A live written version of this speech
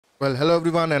Well, hello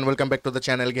everyone and welcome back to the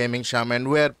channel Gaming Sham and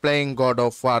we are playing God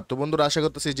of War. তো বন্ধুরা আশা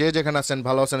করতেছি যে যেখানে আছেন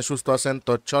ভালো আছেন সুস্থ আছেন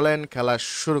তো চলেন খেলা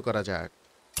শুরু করা যাক।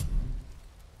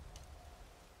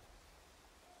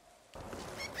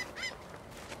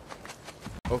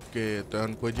 ওকে তো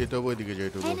এখন কই যেতে হবে ওইদিকে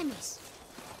যাইতে হবে। Enemies.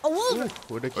 A wolf.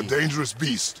 ওটা A কি? dangerous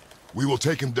beast. We will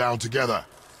take him down together.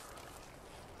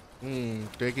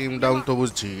 Take him down তো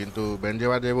বুঝছি কিন্তু বেঞ্জে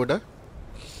বাজে ওটা।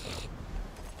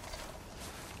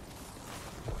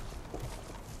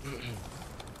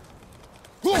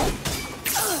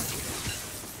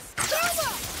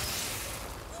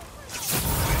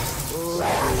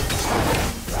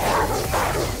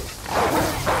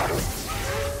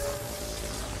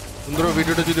 বন্ধুরা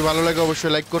ভিডিওটা যদি ভালো লাগে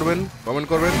অবশ্যই লাইক করবেন, কমেন্ট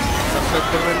করবেন, সাবস্ক্রাইব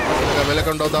করবেন, বেল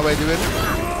আইকনটাও দাবাই দিবেন।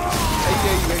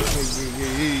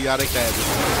 এই আরেকটা আছে।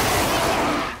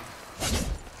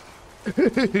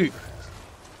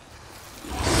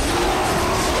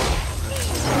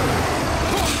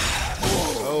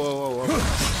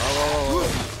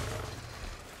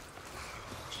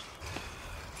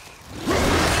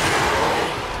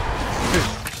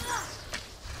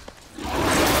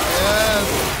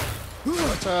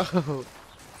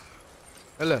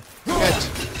 Hello, catch.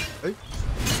 Hey,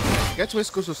 catch my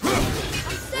scosus.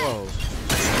 Wow.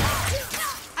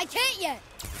 I can't yet.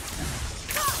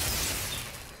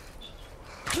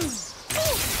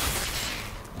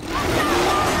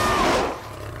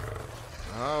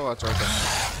 Ah, watch out.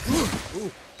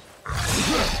 Ooh.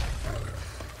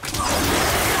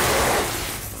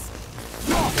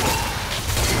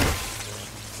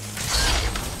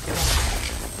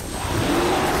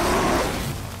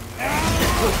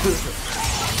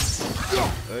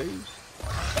 Hey.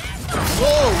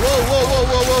 Whoa, whoa, whoa, whoa,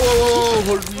 whoa, whoa, whoa, whoa,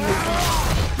 hold me, hold me.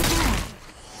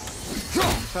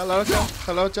 Salawacha,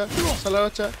 salawacha,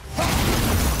 salawacha.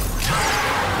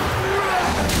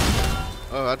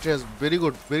 Oh, Atreus, very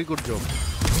good job.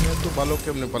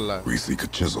 We seek a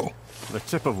chisel. The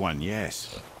tip of one, yes.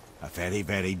 A very,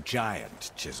 very giant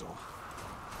chisel.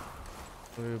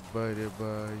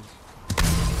 Bye.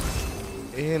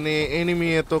 Enemy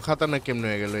এত খাতারনাক কেমনে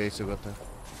হয়ে গেল এইসব কথা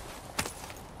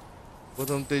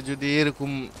প্রথমতে যদি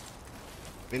এরকম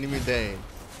enemy দেয়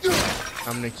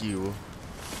সামনে কি হবো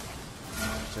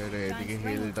সেটা এদিকে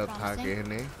হিলটা থাকে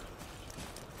এখানে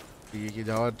এদিকে কি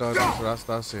যাওয়ার তো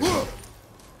রাস্তা আছে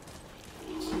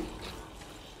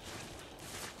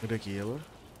এটা কি আবার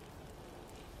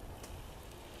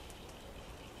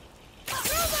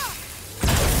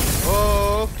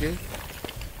ওকে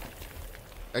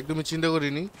একদমই চিন্তা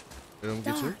করিনি এরকম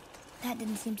কিছু That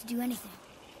didn't seem to do anything.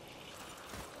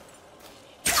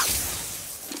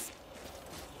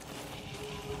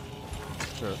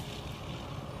 Sure.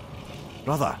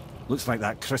 Brother, looks like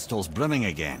that crystal's brimming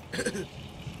again.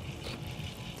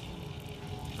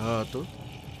 তো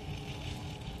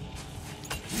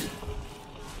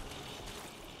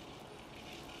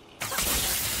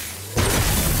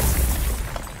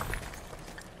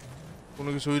কোনো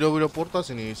কিছু উইরা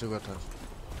পড়তাছে নি এইসব কথা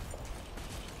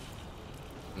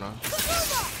না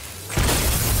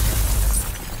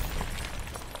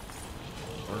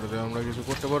আমরা কিছু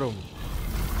করতে পারো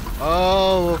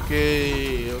ওকে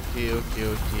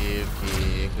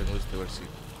এখন বুঝতে পারছি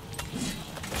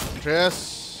ট্রেস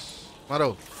মারো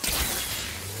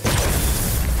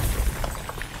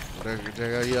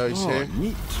জায়গা ইয়া হইছে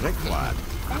Neat trick, lad.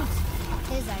 Thanks.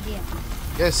 His idea.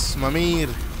 Yes মামির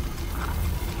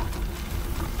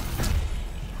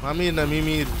না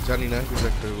মিমির জানি না কিছু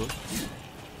একটা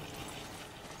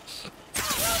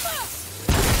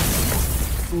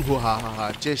হইব হা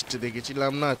চেস্ট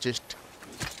দেখেছিলাম না চেস্ট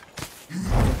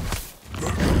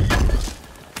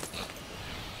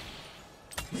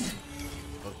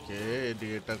ওকে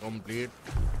এটা কমপ্লিট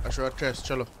আসো ট্রেস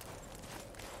চলো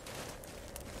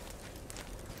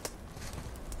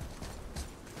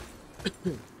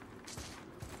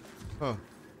হ্যাঁ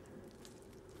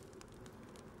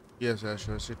কি আছে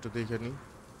আসো একটু দেখে নি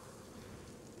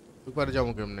উপরে যাবো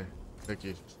কেমনে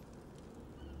দেখি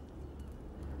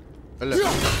হ্যালো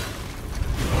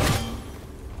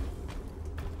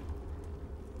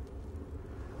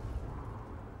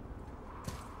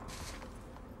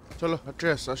চলো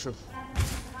ট্রেস আসো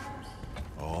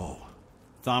Oh,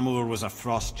 Thamur was a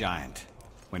frost giant.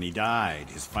 When he died,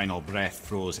 his final breath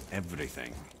froze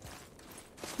everything.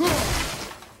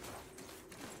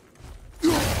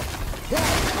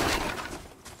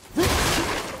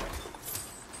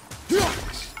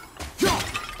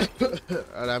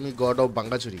 আর আমি god of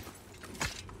বাঙ্গাচুরি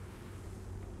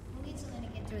At least I'm gonna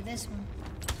get through this one.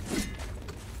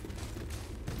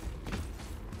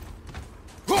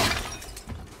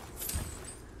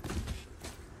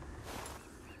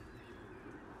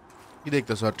 কি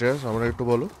দেখতেছো আট্রেস আমরা একটু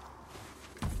বলো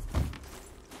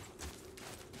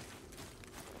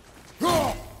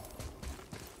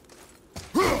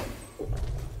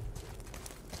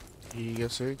ঠিক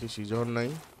আছে কিছু জন নাই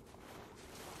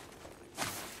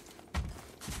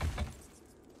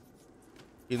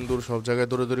কিন্তু সব জায়গায়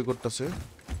দৌড়াদৌড়ি করতেছে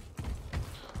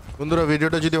বন্ধুরা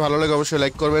ভিডিওটা যদি ভালো লাগে অবশ্যই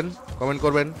লাইক করবেন কমেন্ট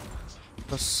করবেন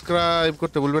সাবস্ক্রাইব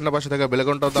করতে ভুলবেন না পাশে থাকা বেল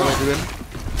আইকনটাও দাবায় দিবেন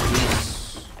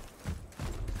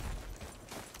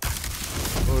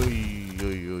ওই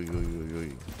ওই ওই ওই ওই ওই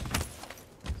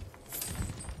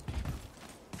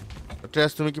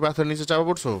ট্রেস তুমি কি পাথরের নিচে চাপা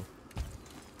পড়ছো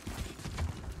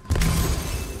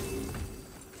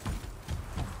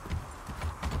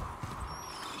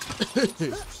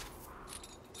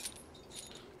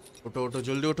ওঠো ওঠো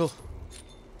জলদি ওঠো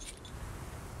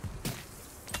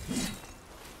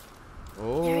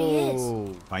There he is.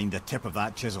 Oh, Find the tip of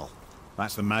that chisel.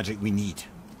 That's the magic we need.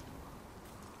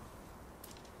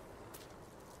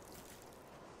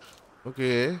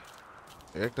 okay.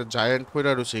 একটা জায়ান্ট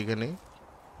পয়রা রয়েছে এখানে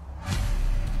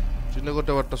চিন্তা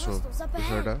করতে পারতাছো Crystals up ahead.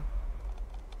 বিষয়টা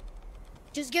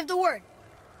Just give the word.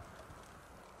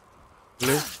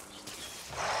 লে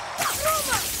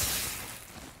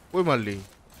ওই মারলি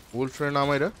wolf এর নাম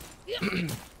এরা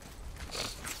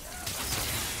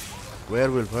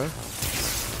werewolf হ্যাঁ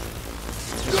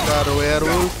Mr.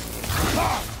 werewolf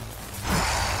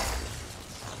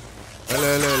ele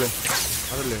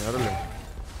arale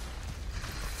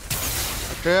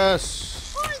Yes.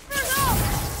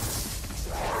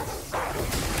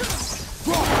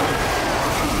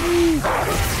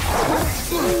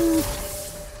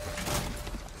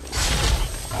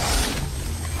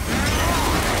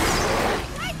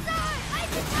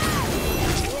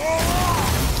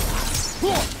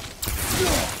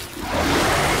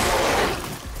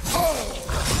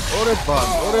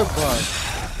 Ore bak.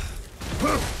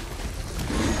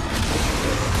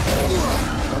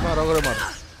 Mar, agora mar.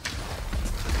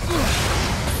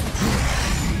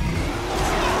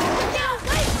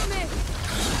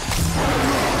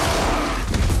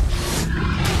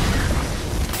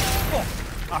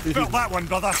 I felt that one,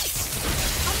 brother. I'm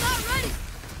not ready.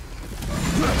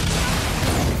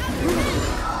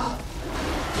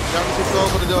 Jam se to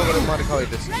kore dewa kore mar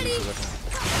khawaitese.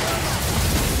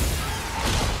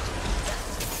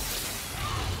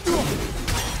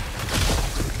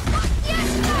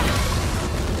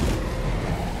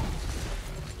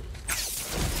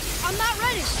 I'm not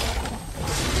ready.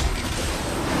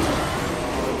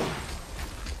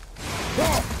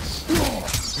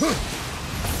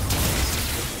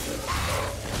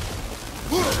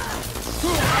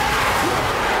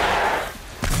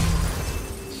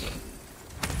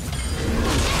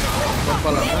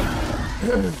 Pala na.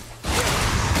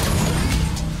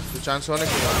 The chance one is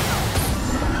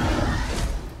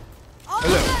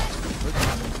Hello.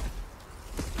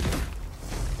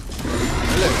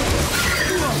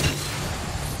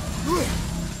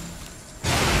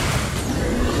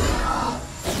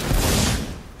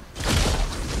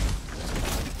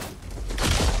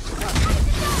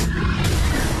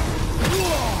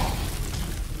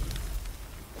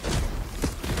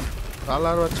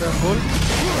 Salar bacha full.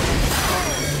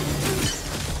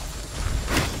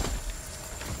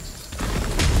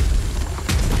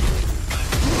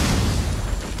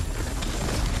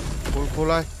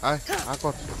 Full ai.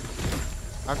 Akor.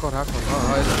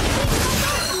 Hai.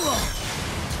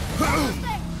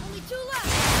 Only two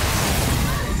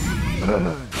left.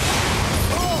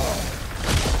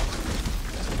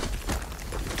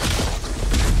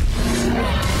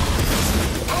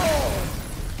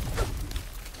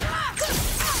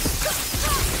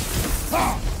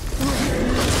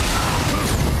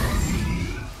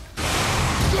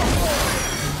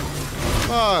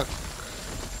 Fuck.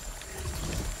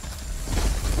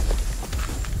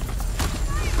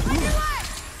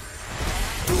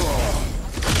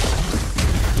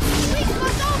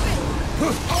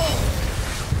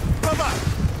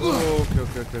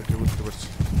 Okay, বুঝতে পারছি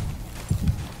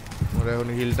ওরা এখন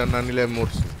হিলটা না নিলে আমি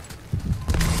মরছি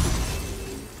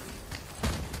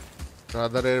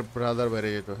brother বেড়ে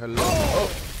যেত হ্যালো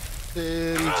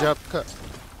তেরি জাতকা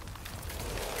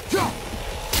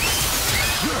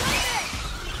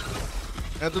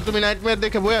এত তুমি নাইটমেয়ার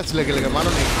দেখে বই আসলে গেলে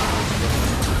মানো নেই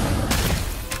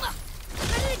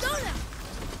Ready to go now.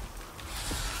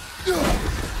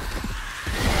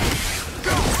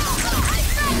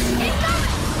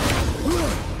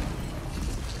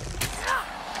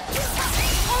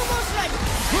 Almost ready.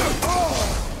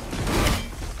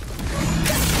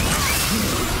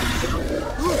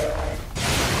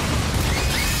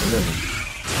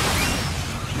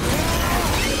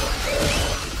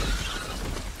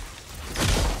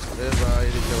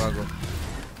 এদিকে ভাগো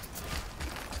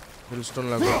হিলস্টোন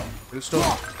লাগো হিলস্টোন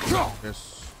यस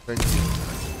থ্যাংক ইউ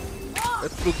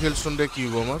একটু হিলস্টোন দিয়ে কি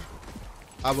হবে আমার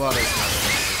আবার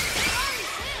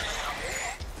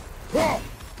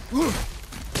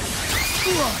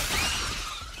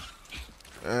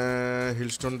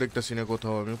হিলস্টোন দেখতেছি না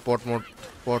কোথাও আমি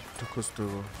পট খুঁজতে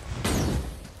হবে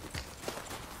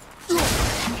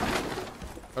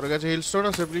আর কাছে হিলস্টোন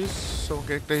আছে প্লিজ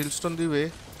আমাকে একটা হিলস্টোন দিবে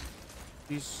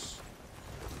প্লিজ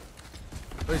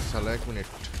ওই শালা এক মিনিট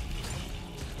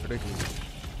এটা কি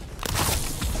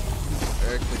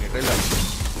এক মিনিট এলা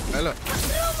এলা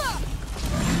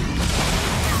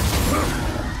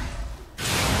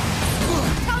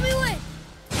Tell me when.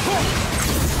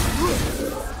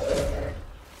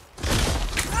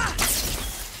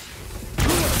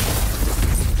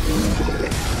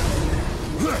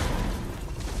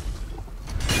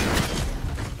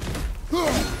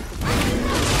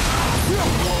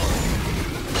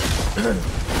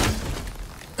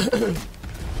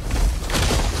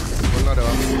 বলনা রে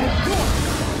বাবা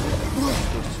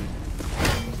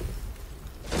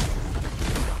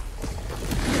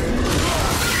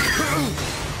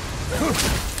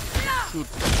shoot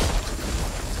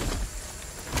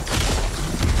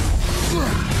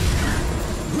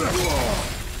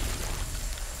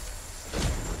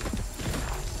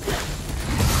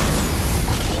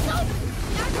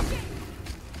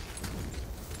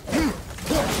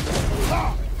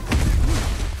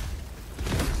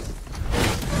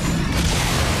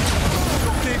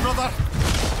Okay, brother.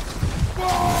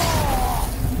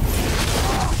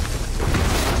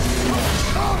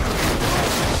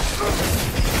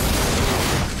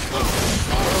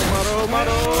 मारो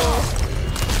मारो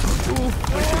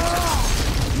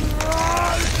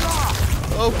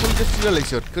ओ कलिजा छिरा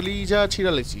लाइছি कलिजा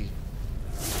छिरा लाइছি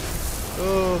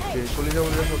ওকে কলিজা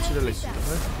বলে সব ছিঁড়ে লাইছি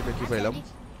হ্যাঁ এটা কি পাইলাম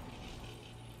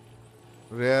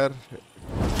রেয়ার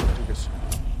ঠিক আছে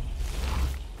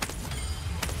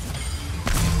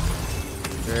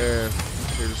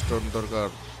হিলস্টোন দরকার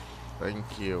thank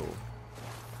you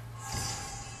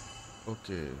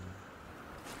okay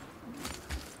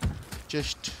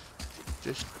chest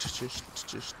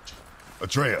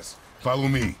Atreus, follow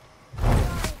me.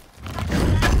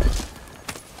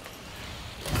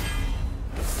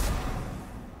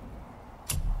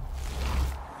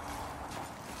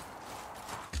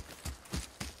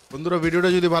 বন্ধুরা ভিডিওটা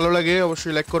যদি ভালো লাগে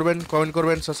অবশ্যই লাইক করবেন কমেন্ট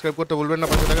করবেন সাবস্ক্রাইব করতে ভুলবেন না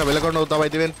পাশে থাকা বেল আইকনটা দাবাই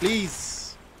দিবেন প্লিজ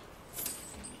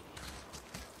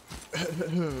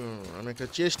আমি একটা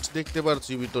চেস্ট দেখতে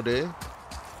পারছি ভিতরে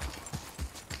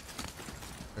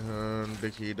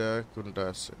দেখি এটা কোনটা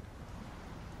আছে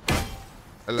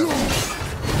হ্যালো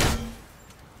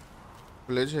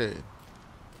খুলেছে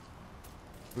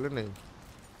খুলে নেই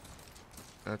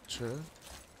আচ্ছা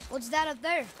What's that up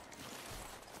there?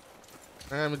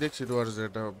 হ্যাঁ আমি দেখছি towards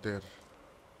that up there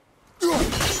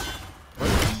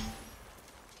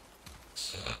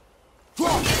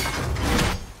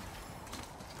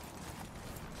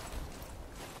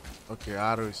ওকে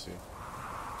আর হইছে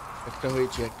একটা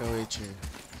হয়েছে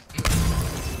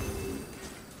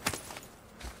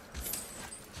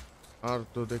আর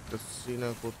তো দেখতেছি না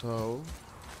কোথাও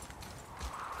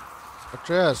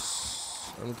Atreus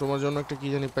আমি তোমার জন্য একটা কি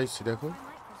জানি পাইছি দেখো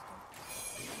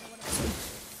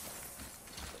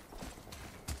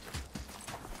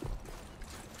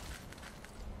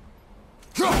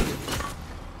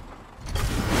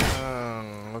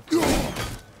ওকে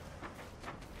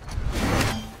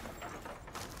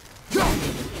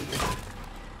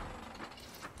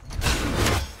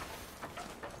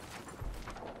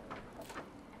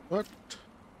What?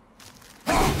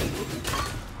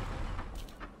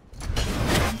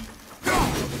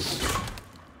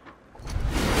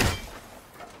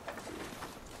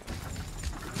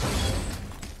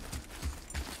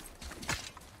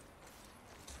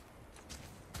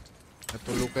 এত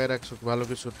লুকায় রাখছো ভালো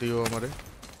কিছু দিও আমারে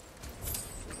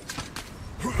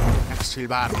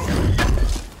সিলভার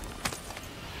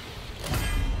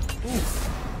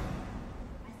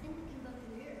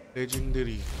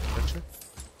লেজেন্ডারি আচ্ছা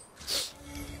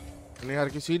মানে আর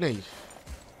কিছুই নেই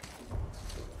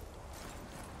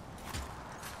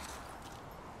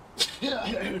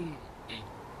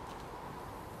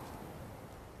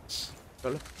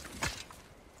চলো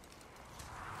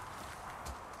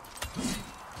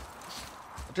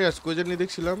Atreus কই জানি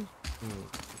দেখছিলাম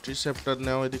ট্রিসেপ্টর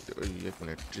নাও এদিকে ওই এক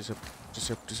মিনিট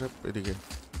ট্রিসেপ এদিকে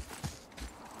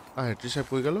হ্যাঁ ট্রিসেপ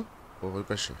কই গেল ও ওই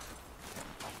পাশে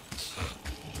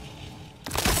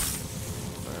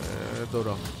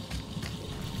দৌড়াও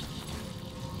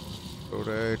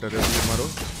ওরে এটা রেডি মারো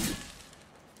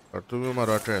আর তুমি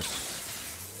মারো Atreus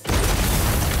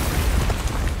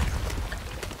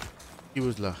কি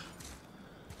বুঝলা?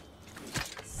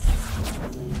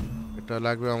 এটা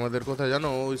লাগবে আমাদের কোথায় জানো?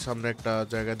 ওই সামনে একটা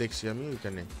জায়গা দেখছি আমি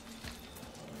ওইখানে।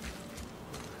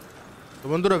 তো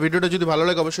বন্ধুরা ভিডিওটা যদি ভালো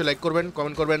লাগে অবশ্যই লাইক করবেন,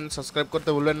 কমেন্ট করবেন, সাবস্ক্রাইব করতে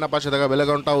ভুলবেন না, পাশে থাকা বেল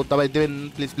আইকনটাও দাবাই দিবেন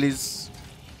প্লিজ প্লিজ।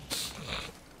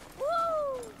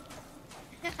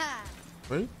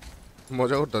 ওই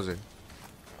মজা করতেছে।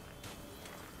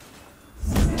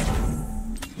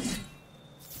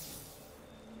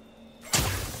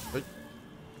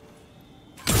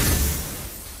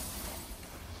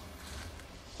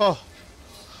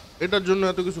 এটার জন্য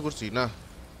এত কিছু করছি না,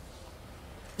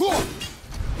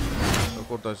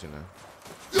 করতেছি না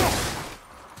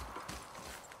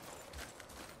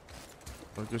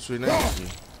কিছুই না।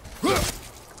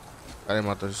 আরে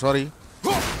মাতা সরি।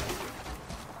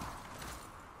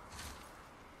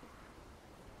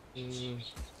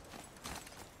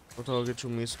 কোথাও কিছু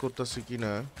মিস করতেছি কি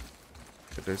না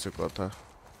সেটা হচ্ছে কথা।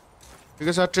 ঠিক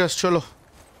আছে আট্রিয়াস চলো,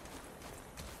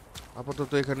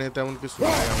 আপাতত এখানে তেমন কিছু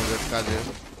নাই আমাদের কাজে।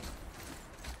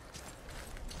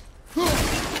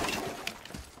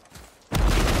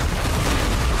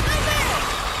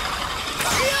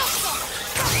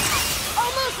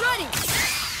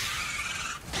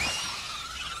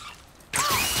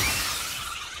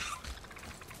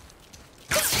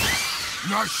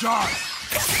 Nice shot.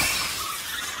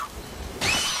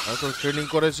 এখন ট্রেনিং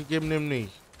করেছি কেমনি এমনি।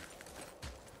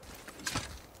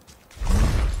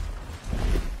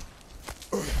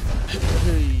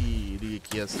 এই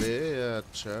কি আছে?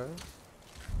 আচ্ছা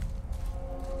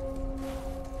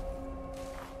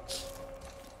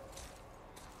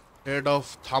head of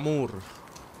থামুর।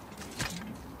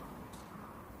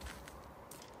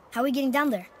 How are we getting down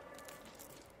there?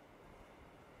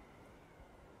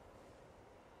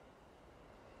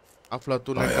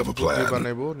 Aflatun I একটা have a বুদ্ধি plan.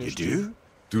 বানাইবো You নিশ্চয়ই। do?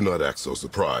 Do not act so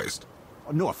surprised.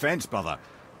 Oh, no offense, brother,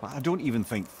 but I don't even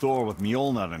think Thor with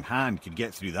Mjolnir in hand could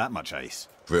get through that much ice.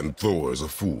 Then Thor is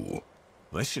a fool.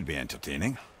 This should be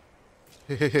entertaining.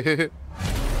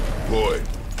 Lloyd,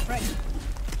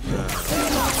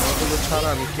 অতগুলো ছাড়া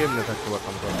আমি কেমনে থাকতে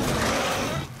পারতাম তখন?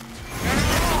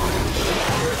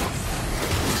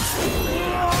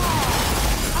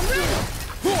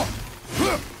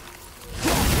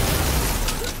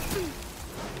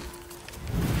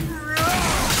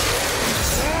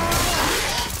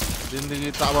 জিন্দগি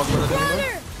তাবাহ করে দিল না।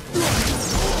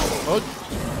 ওই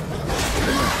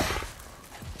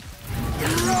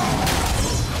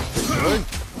ওই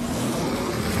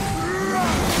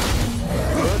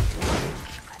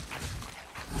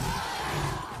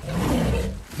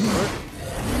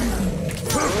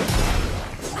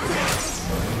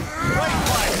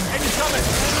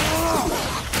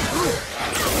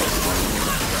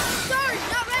Sorry,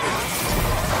 not ready.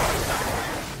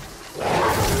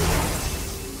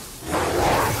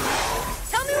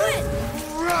 Tell me when.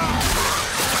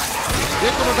 যে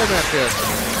কোনো টাইমে আসতে আসে,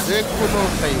 যে কোনো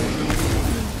টাইমে।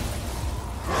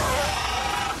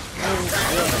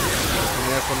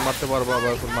 তুমি এখন মারতে পারবা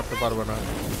আবার এখন মারতে পারবে না।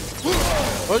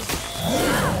 ওই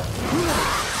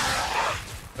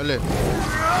এলে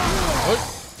ওই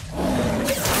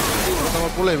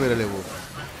আমার পোলাই মেরে নেবো।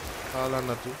 তাহলে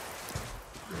না তুই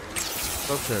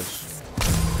সব শেষ।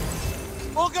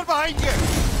 Walker behind you!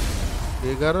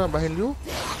 Egar behind you?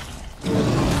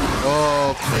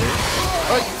 Okay.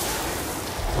 Oi!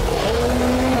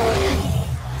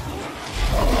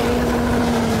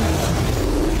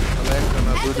 Select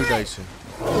na duty dice.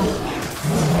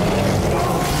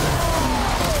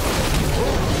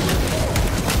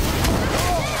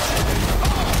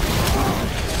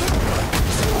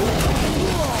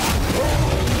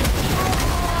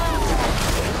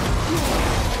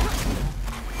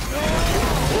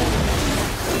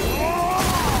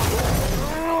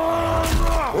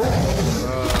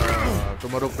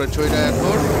 তোমার উপরে ছয়টা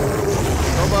এখন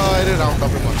সবাই রাউন্ড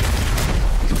আপে মার।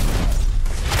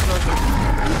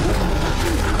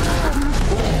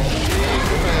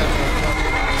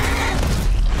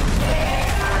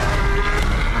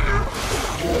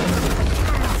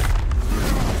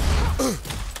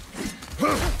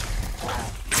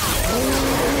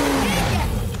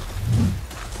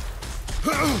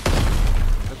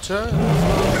 আচ্ছা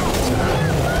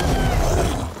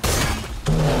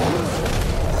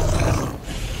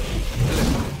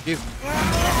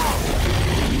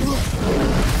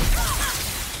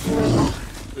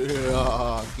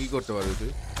কি করতে পারবি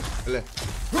তুই? এলে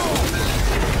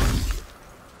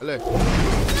এলে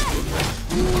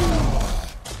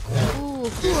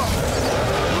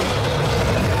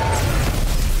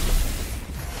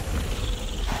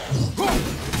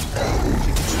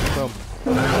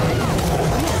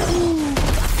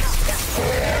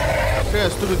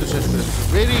আট্রেস তুমি তো শেষ করেছো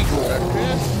ভেরি গুড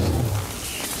আট্রেস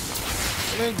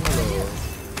অনেক ভালো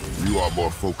You are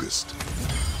more focused.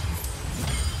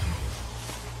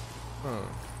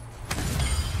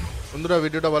 বন্ধুরা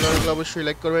ভিডিওটা ভালো লাগলে অবশ্যই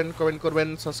লাইক করবেন কমেন্ট করবেন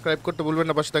সাবস্ক্রাইব করতে ভুলবেন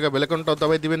না পাশে থাকা বেল আইকনটাও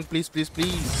দাবাই দিবেন please please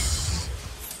please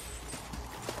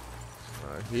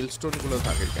hill stone গুলো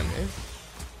থাকে এখানে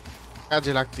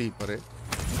কাজে লাগতেই পারে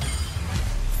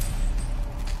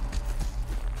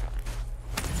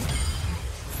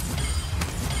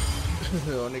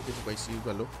অনেক কিছু পাইছি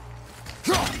ভালো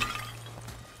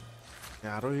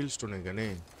আরো হিল স্টোন এখানে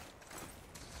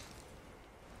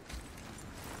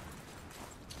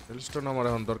হিল স্টোন আমার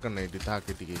এখন দরকার নেই এটি থাক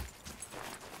এদিকে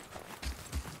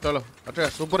চলো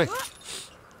আচ্ছা উপরে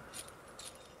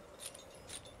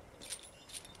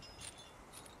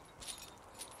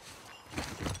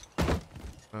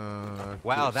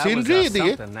Wow, that Scenery was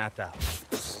এদিকে something,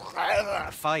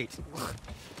 that fight.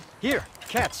 Here,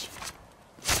 catch.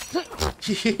 Well,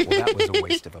 that was a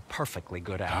waste of a perfectly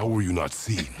good How hour. were you not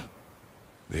seen?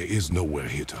 There is nowhere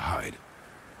here to hide.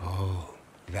 Oh,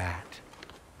 that.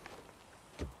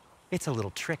 It's a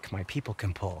little trick my people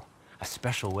can pull. A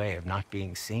special way of not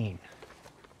being seen.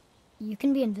 You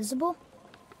can be invisible?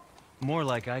 More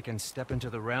like I can step into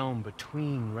the realm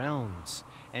between realms.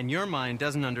 And your mind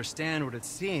doesn't understand what it's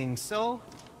seeing, so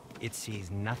it sees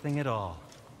nothing at all.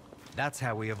 That's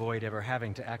how we avoid ever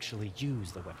having to actually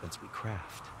use the weapons we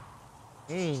craft.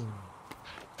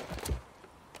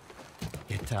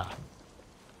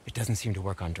 It doesn't seem to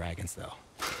work on dragons,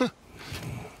 though.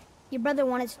 Your brother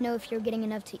wanted to know if you're getting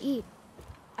enough to eat.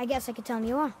 I guess I could tell him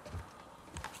you are.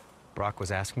 Brock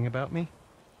was asking about me?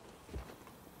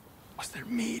 Was there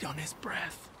meat on his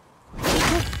breath?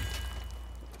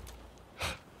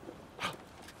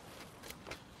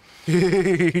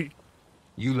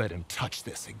 You let him touch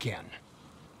this again.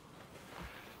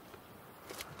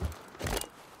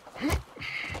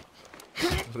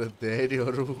 Brother,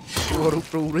 ওর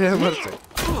উপরে উড়ে মারছে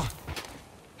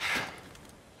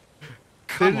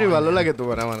সেটাই ভালো লাগে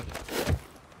তোমার আমার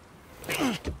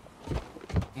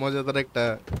মজাদার একটা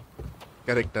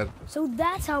character So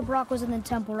that's how Brock was in the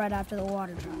temple right after the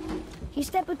water drop. He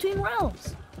stepped between realms.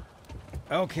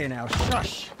 Okay, now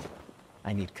shush.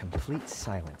 I need complete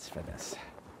silence for this.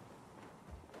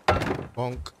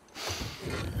 bonk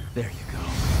There you go.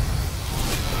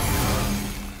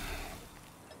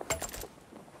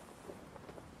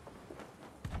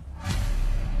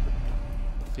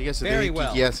 ঠিক আছে Very দেখি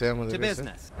well. কি আছে আমাদের To কাছে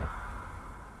business.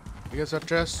 ঠিক আছে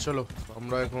trace চলো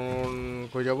আমরা এখন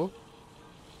কই যাব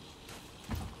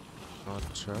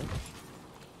আচ্ছা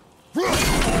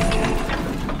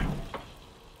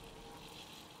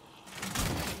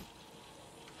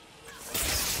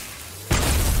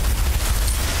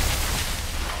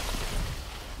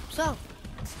So,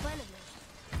 explain it.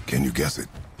 Can you guess it?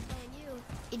 And you,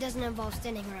 it doesn't involve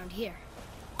standing around here.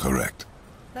 Correct.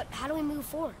 But how do we move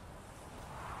forward?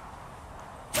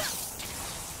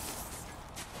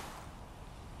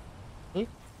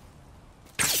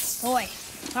 Boy,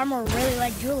 Farmer really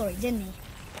liked jewelry, didn't he?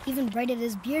 Even braided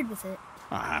his beard with it.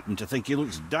 I happen to think he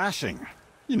looks dashing.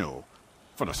 You know,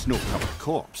 for a snow-covered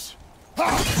corpse.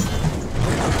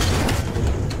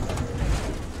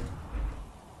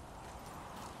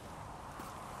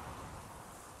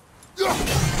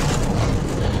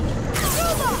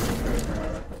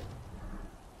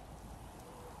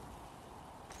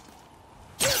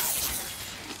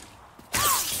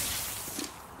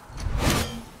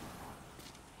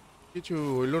 কিছু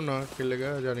হইলো না খেলেগা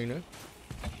জানি না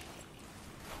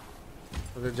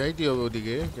ওদের যাইতে হবে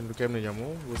ওদিকে কিন্তু কেমনে যাবো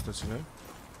বুঝতেছি না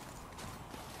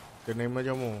নেমে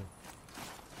যাবো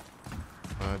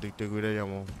দিকটা ঘুরে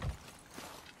যাবো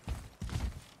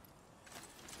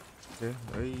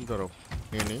এই ধরো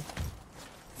নিয়ে নিই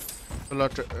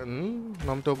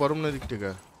নামতেও পারুম না দিক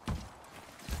থেকে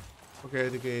ওকে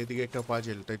এদিকে এদিকে একটা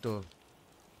পাজেল তাই তো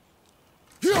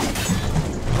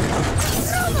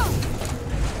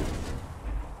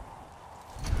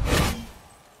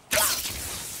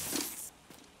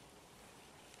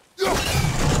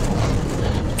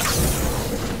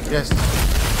Yes.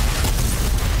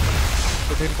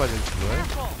 কঠিন পাজেল ছিল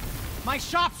My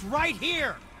shop's right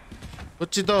here.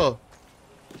 হচ্ছি তো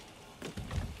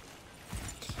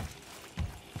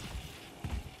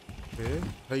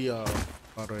ভাইয়া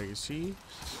পার হয়ে গেছি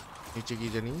নিচে কি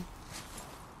জানি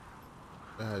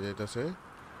দেখা যাইতেছে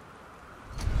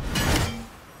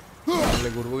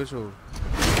ঘুরবো কিছু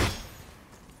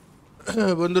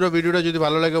বন্ধুরা ভিডিওটা যদি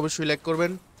ভালো লাগে অবশ্যই লাইক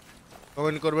করবেন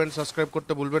কমেন্ট করবেন সাবস্ক্রাইব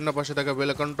করতে ভুলবেন না পাশে থাকা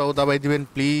বেল আইকনটাও দাবাই দিবেন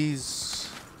প্লিজ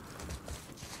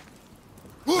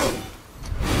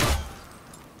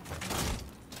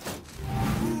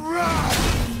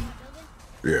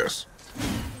Yes.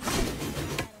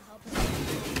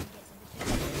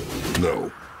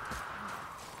 No.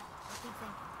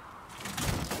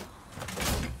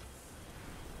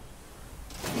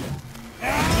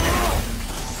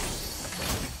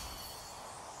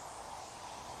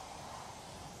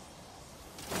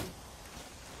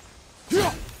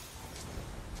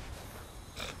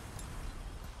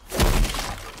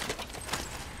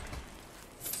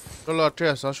 চলো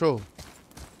আট্রেস আসো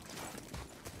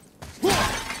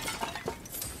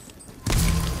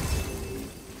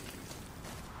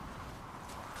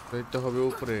যাইতে হবে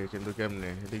উপরে কিন্তু কেমনে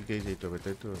এদিক দিয়ে যেতে হবে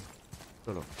তাই তো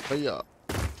চলো ভাইয়া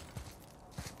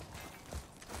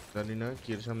জানি না কি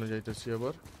এর সামনে যাইতেছি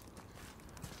আবার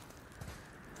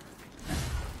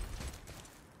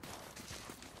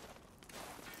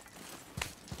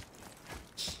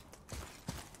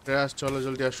ট্রেস চলো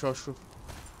জলদি আসো আসো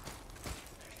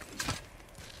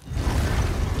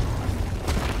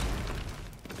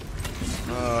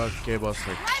Okay, boss.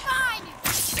 Right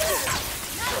behind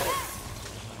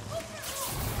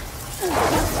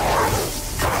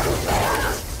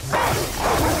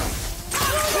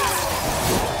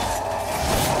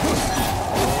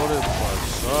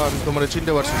আমি তোমারে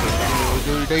চিনতে পারছি না ওই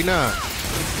যে ওইটাই না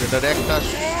যেটার একটা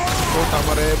শট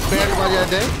আমারে ব্যান্ড বাজায়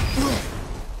দেয়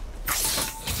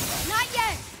Not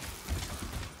yet.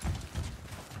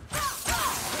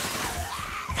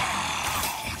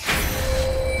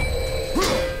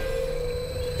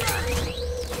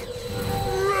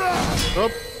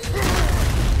 Stop.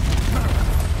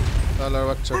 Talar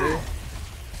বাচ্চা রে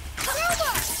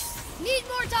Need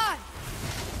more time.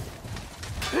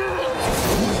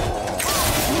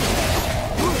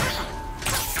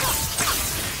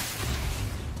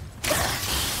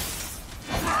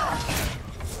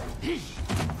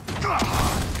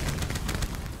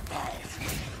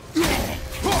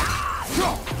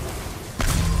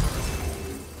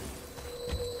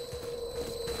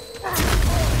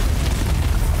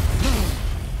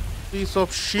 piece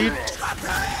of shit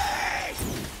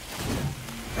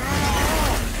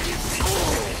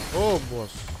oh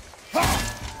boss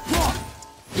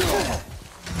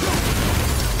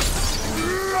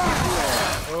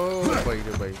oh bhai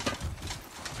re bhai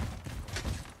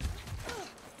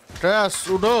Tras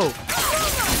udo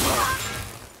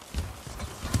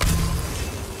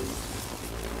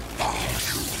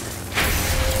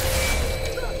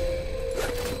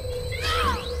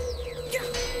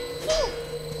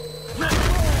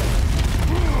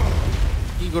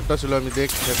কি করতেছিল আমি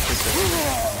দেখছি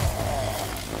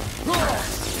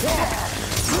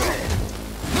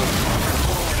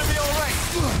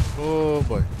Oh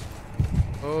boy.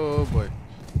 Oh boy.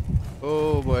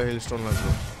 Oh boy, hailstone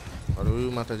লাগবে আর ওই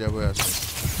মাথা যাবে আসে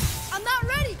I'm not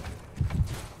ready.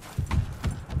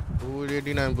 ওই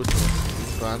রেডি না আমি বুঝতে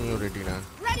তো আমিও রেডি না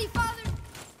Ready, father.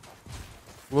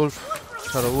 Wolf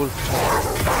ছাড়ো Wolf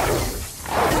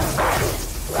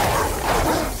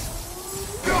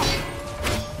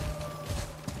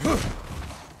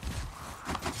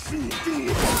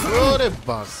ওরে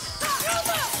বাস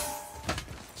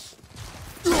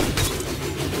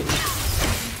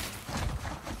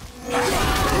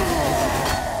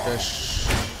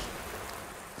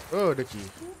ও দেখি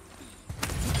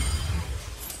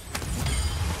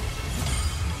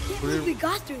Can't believe we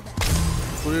got through that.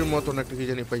 পুরীর মতন একটা কি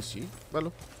জানি পাইছি ভালো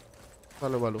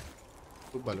ভালো ভালো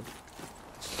খুব ভালো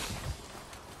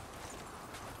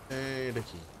এই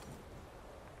দেখি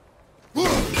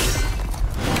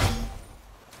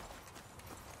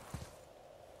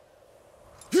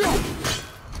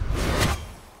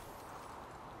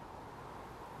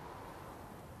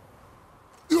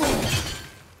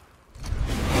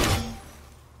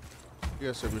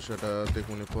আছে বিষয়টা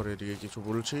দেখুন পরে দিকে কিছু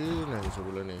বলছি না কিছু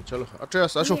বলে নেই চলো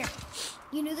আট্রেস আসো Here.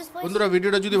 You knew this place? বন্ধুরা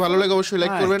ভিডিওটা যদি ভালো লাগে অবশ্যই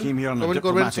লাইক করবেন কমেন্ট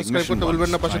করবেন সাবস্ক্রাইব করতে ভুলবেন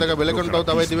না পাশে থাকা বেল আইকনটাও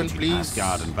দাবাই দিবেন please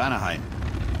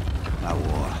That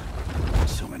war,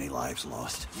 so many lives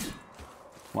lost.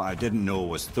 What I didn't know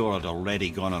was Thor had already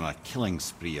gone on a killing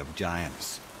spree of giants.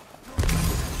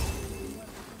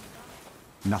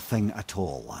 Nothing at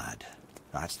all, lad.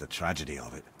 That's the tragedy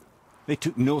of it. They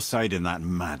took no side in that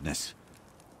madness.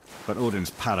 But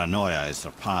Odin's paranoia is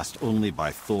surpassed only by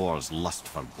Thor's lust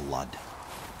for blood.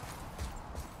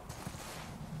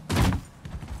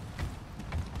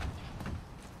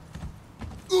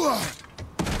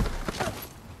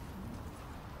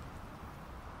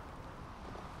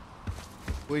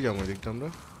 কই যাবো দেখতে আমরা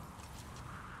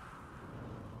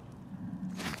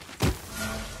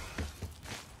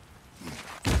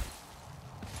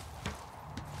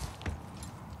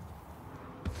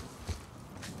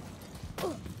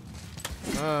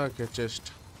Okay, chest.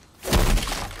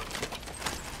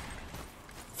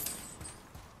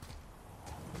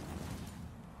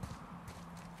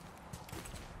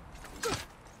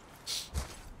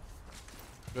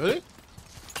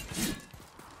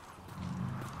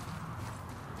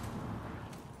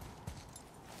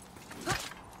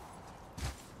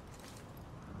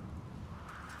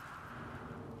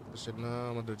 আসে না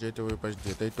আমাদের যেতে ওই পাশ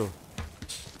দিয়ে তাই তো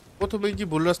প্রথমে কি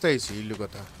ভুল রাস্তায় আইছি ইল্লু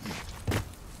কথা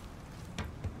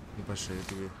এই পাশে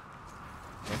দিকে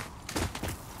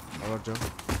আবার যাও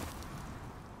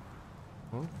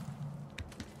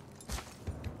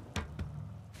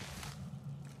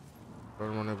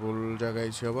তার মানে ভুল জায়গায়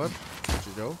আইছি আবার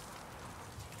যাও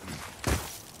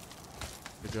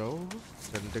যাও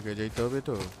এখান থেকে যাইতে হবে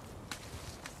তো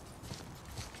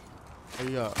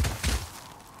আইয়া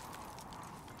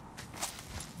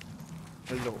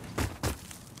হ্যালো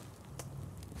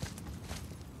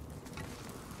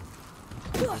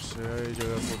এই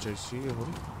জায়গায় পৌঁছাইছি এখন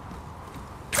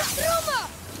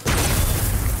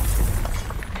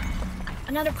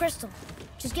Another crystal.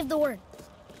 Just give the word.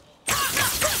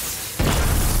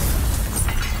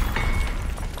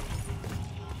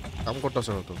 কাম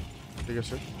করতেছে না তো ঠিক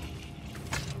আছে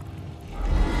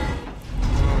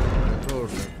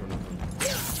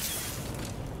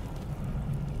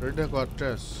এটা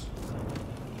quarters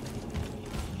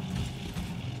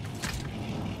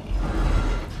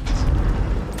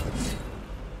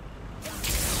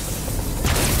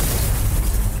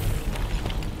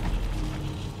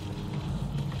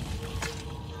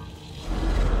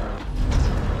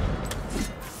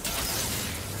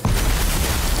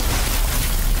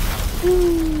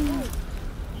You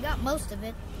got most of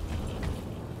it.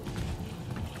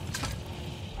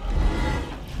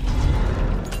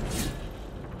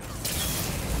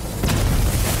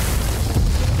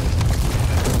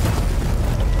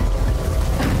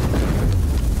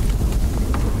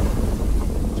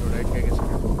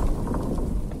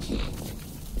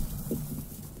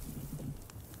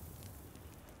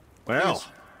 Well,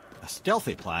 a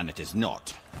stealthy plan it is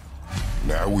not.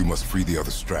 Now we must free the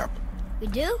other strap. We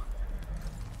do?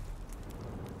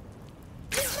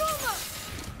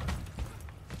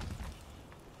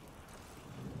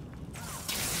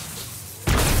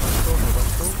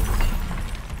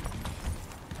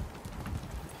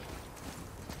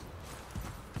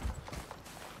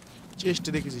 Chest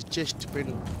দেখেছি chest pain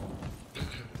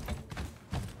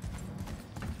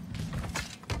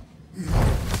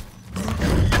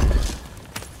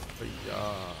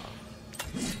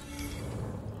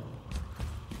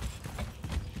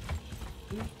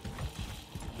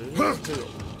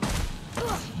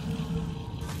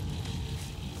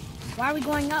Why are we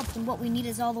going up when what we need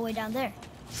is all the way down there?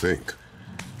 Think.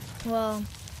 Well,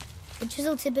 the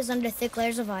chisel tip is under thick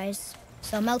layers of ice,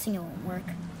 so melting it won't work.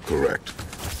 Correct.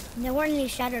 And there weren't any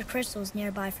shattered crystals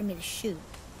nearby for me to shoot,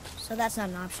 so that's not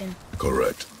an option.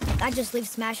 Correct. I just leave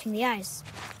smashing the ice.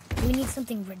 We need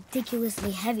something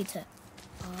ridiculously heavy to...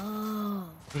 Oh,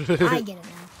 I get it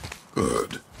now.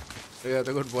 Good. Yeah,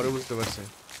 তখন পরে বুঝতে পারছে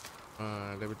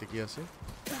লেবেতে কি আছে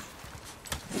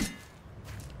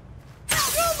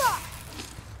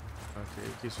ওকে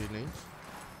কিছুই নেই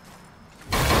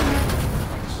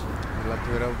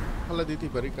লাথেরা ভালো দিতে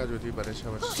পারি কাজ হতে পারে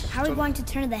সবাই How are we going to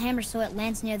turn the hammer so it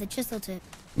lands near the chisel tip?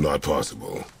 Not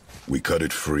possible. We cut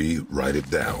it free, write it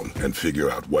down, and figure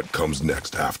out what comes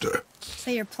next after. So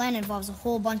your plan involves a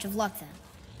whole bunch of luck then?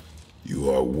 You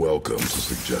are welcome to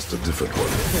suggest a different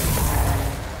one.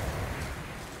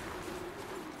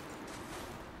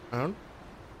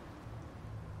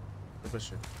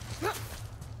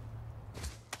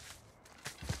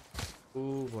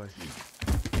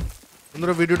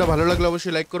 বন্ধুরা ভিডিওটা ভালো লাগলে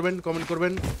অবশ্যই like করবেন comment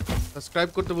করবেন subscribe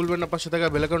করতে ভুলবেন না পাশে থাকা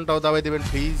বেল আইকনটাও দাবাই দিবেন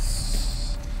প্লিজ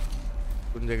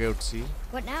কোন জায়গায় উঠছি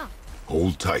What now?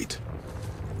 Hold tight.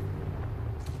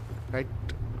 Tight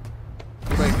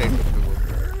পুরাই টাইট করতে হবে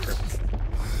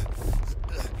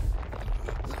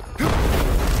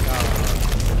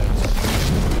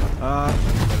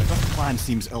That plan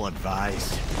seems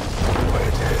ill-advised.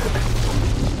 Quiet head.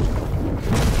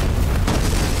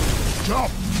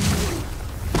 Jump!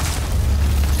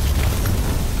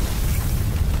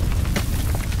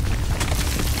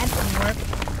 That didn't work.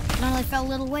 It only fell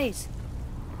little ways.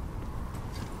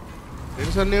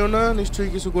 Tension নিও না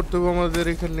নিশ্চয়ই কিছু করতে হবে আমাদের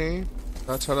এখানে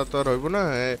তাছাড়া তো আর হইব না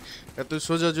এত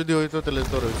সোজা যদি হইতো তাহলে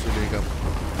তো হইছিল এই কাম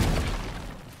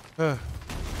হ্যাঁ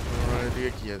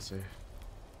এদিকে কি আছে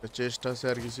চেষ্টা আছে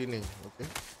আর কিছুই নেই ওকে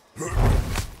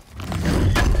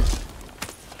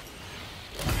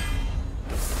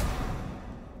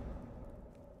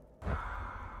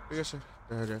ঠিক আছে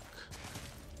দেখা যাক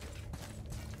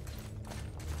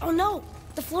Oh no!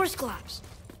 The floor's collapsed.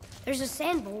 There's a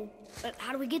sand bowl, but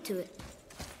how do we get to it?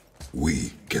 We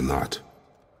cannot.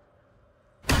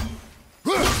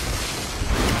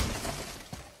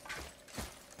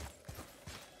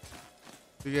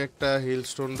 তুই একটা হিল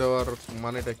স্টোন দেওয়ার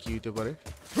মানেটা কি হতে পারে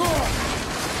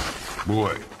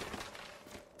Boy.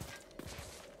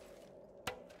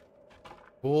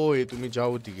 ওই তুমি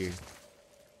যাও দিকে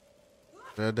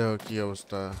দেখো কি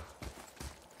অবস্থা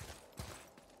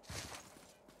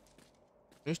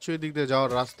নিশ্চয়ই দিক দিয়ে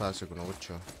যাওয়ার রাস্তা আছে কোনো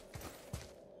বুঝছো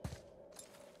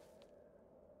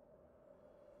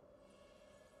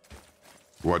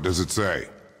What does it say?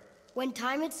 When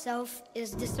time itself is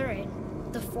disarrayed,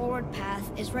 the forward path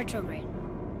is retrograde.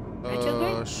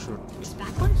 Retrograde? shoot. It's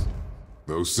backwards?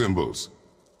 Those symbols.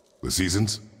 The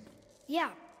seasons?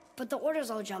 Yeah, but the order's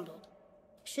all jumbled.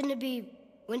 Shouldn't it be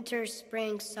winter,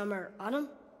 spring, summer, autumn?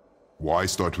 Why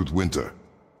start with winter?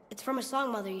 It's from a song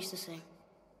Mother used to sing.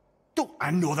 Don't I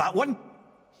know that one?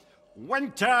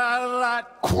 Winter that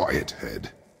Quiet, head.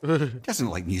 doesn't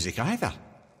like music either.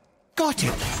 Got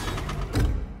it.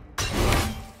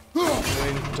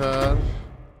 Winter.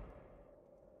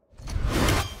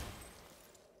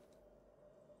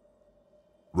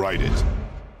 Write it.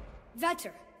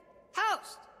 Vetter.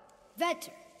 Housed.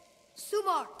 Vetter.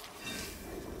 Sumar.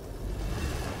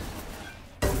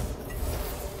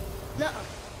 Nuh-uh.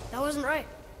 That wasn't right.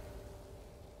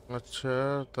 আচ্ছা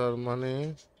তার মানে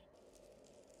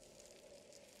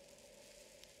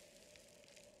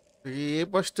এই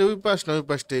পাশটা ওই পাশ না ওই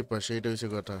পাশটা এই পাশে এটা হচ্ছে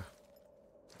কথা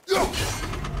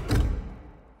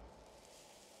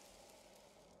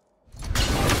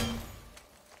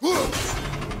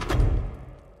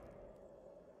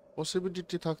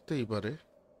পসিবিলিটি থাকতেই পারে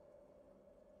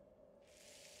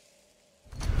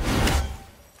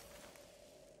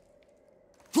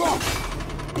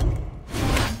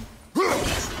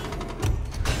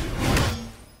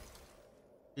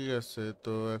ঠিক আছে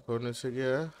তো এখন এসে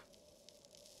গিয়া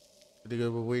এদিকে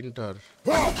winter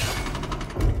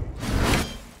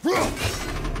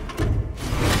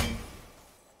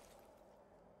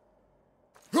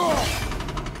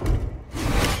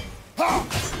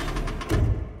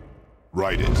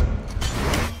Write it.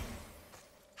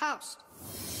 Housed.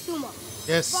 Sumar.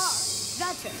 Yes. Far.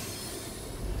 Vetter.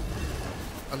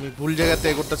 আমি ভুল জায়গাতে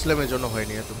এগোতেছিলাম এজন্য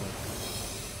হয়নি এত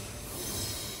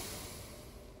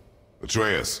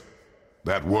Atreus,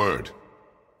 that word.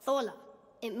 Thola.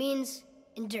 It means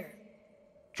endure.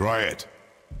 Try it.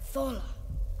 Thola.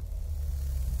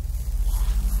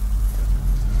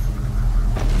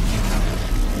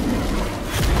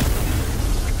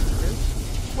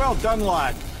 Well done,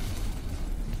 lad.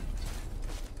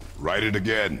 Write it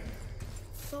again.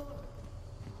 Thola.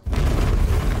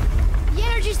 The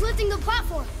energy's lifting the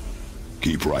platform.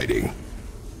 Keep writing.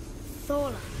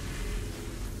 Thola.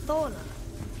 Thola.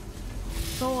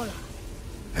 Thola.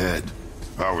 Head,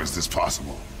 how is this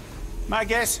possible? My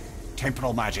guess?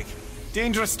 Temporal magic.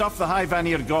 Dangerous stuff the High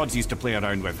Vanir gods used to play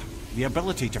around with. The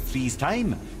ability to freeze time.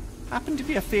 Happened to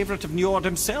be a favourite of Njord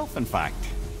himself, in fact.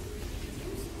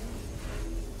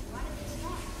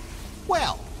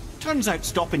 Well, turns out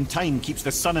stopping time keeps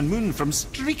the sun and moon from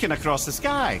streaking across the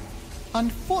sky.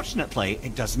 Unfortunately,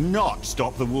 it does not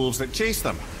stop the wolves that chase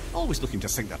them, always looking to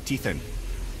sink their teeth in.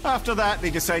 After that,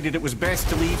 they decided it was best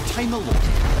to leave time alone.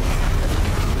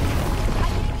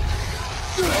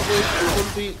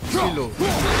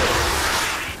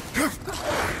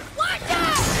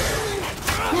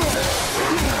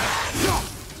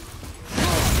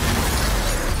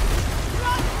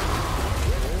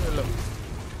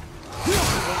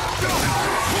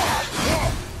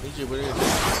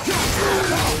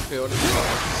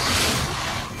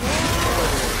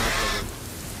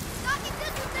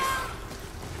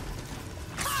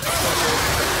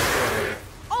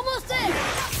 Almost there.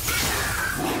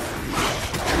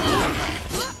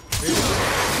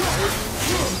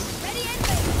 Ready and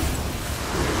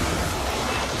wait.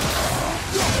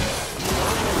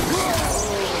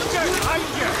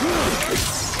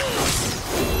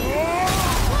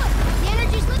 Look, the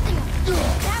energy's lifting him.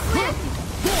 Halfway empty.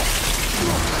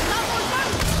 Not more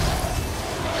burning.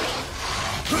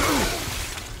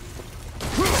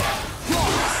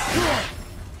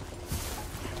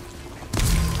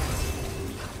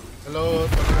 Hello.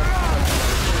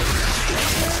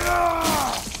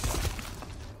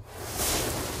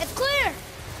 It's clear.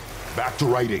 Back to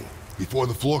writing, before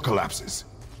the floor collapses.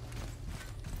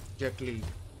 Exactly.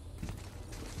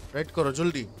 Right karo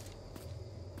jaldi.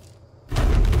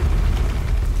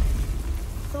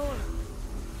 Thola.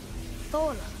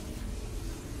 Thola.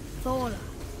 Thola.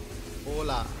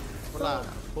 Fola. Fola.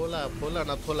 Fola. Fola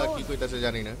na thola কি কইতাছে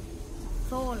জানি না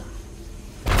Thola.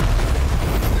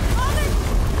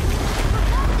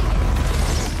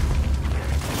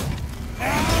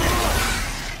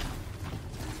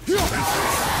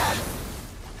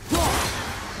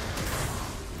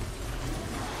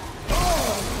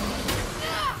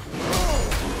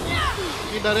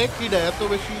 কি direct কি ডায় এত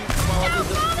বেশি পাওয়া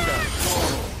দিতেছে কি ডায়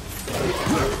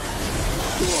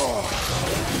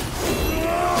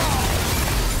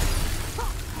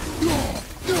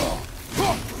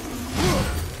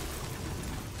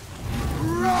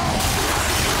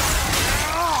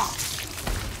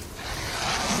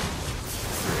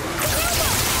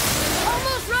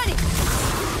Almost ready.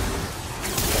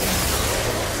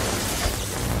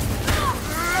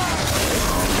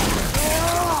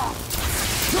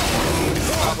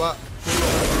 Apa?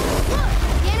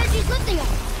 The energy's lifting us.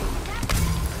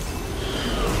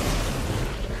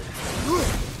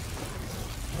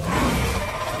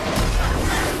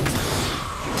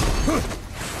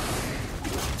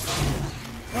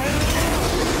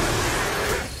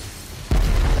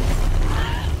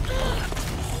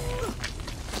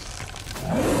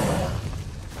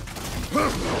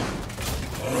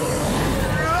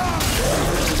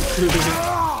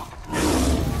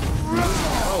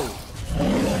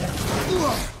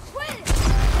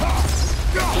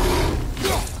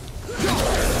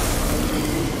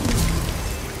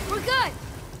 We're good.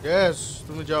 Yes,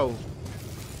 তুমি যাও।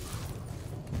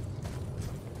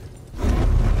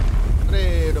 আরে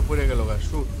এটা পড়ে গেল গা,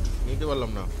 শুট নিতে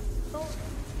পারলাম না।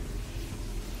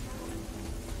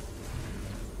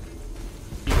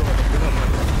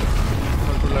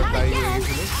 কন্ট্রোলার তাই হয়ে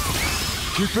গেছিল।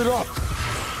 Keep it up!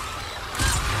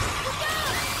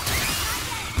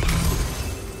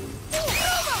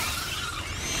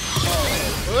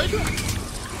 ওই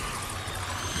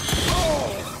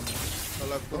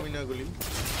শালা কমিনা গুলি।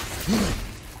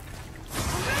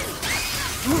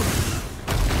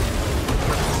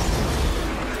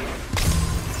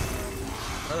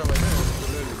 আরে ভাই না,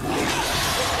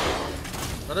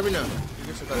 আরে বিনা ঠিক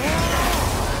আছে তাহলে।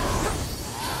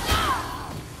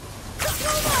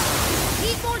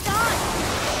 Need more time.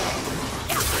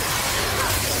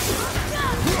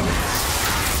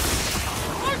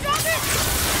 More drop it.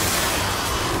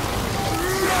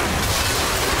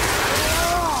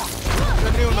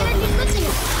 জানিও না তুমি Energy's lifting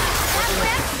us. That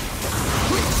way.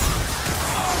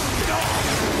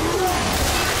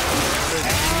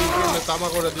 তামা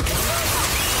করে দিতে।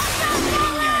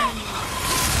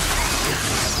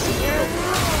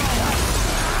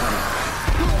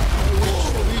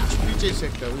 Which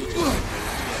sector?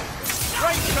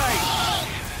 Right side!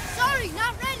 Sorry,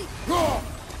 not ready.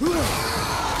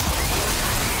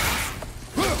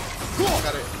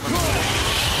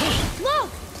 Look,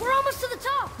 we're almost to the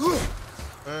top.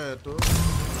 হ্যাঁ তো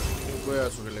গয়া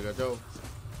আসলে লেগা যাও।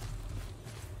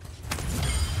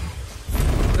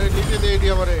 আরে নিচে দে এটি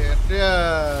আমারে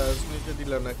অ্যাড্রেস নিচে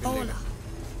দিলা না কেন?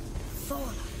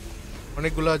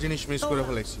 অনেকগুলা জিনিস মিস করে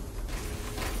ফেলাইছি।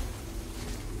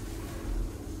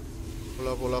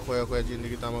 পোলা পোলা খয়া খয়া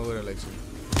জিন্দগি তামা করে লাগছে।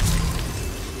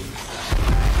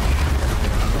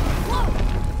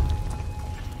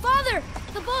 Father,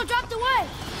 the ball dropped away.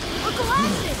 We're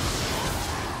collapsing.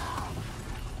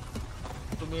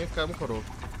 তুমি এক কাম করো,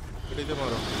 এটাতে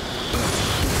মারো।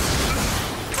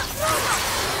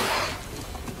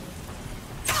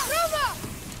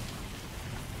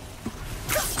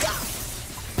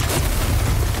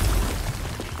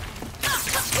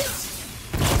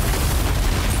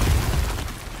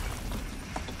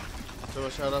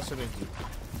 সারা আছে নাকি?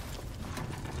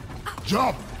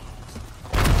 Jump!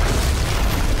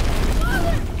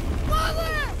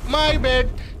 My bad.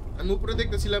 আমি উপরে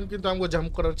দেখতেছিলাম কিন্তু আমাকে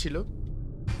জাম্প করার ছিল।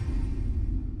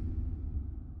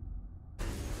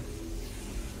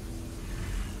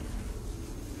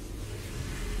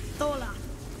 Tola.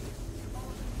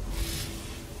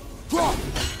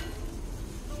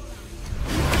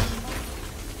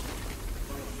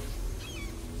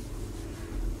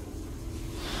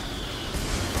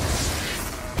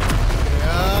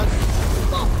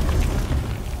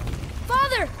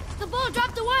 Father, the ball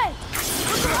dropped away.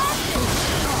 We're collapsing.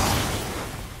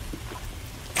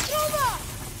 Nova!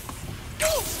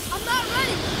 I'm not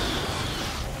ready.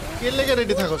 কে লেগে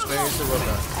রেডি থাকোস না এই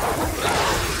কথা?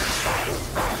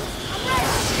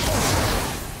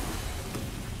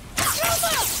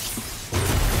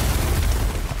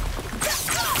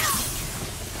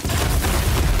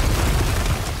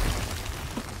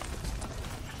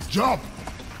 Jump!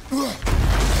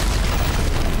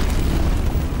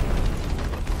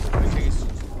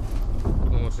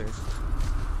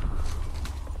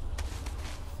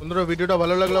 বন্ধুরা ভিডিওটা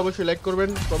ভালো লাগলে অবশ্যই লাইক করবেন,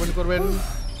 কমেন্ট করবেন,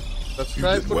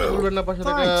 সাবস্ক্রাইব করতে ভুলবেন না, পাশে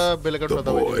থাকা বেল আইকনটা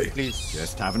দাবাবেন please.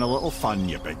 Just having a little fun,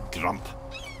 you big grump.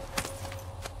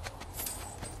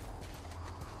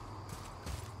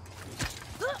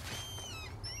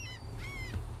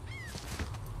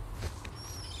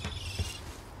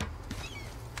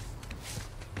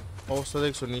 অবস্থা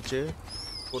দেখছো নিচে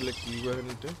পড়লে কি হবে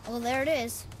নিতে? Well, there it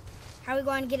is. How are we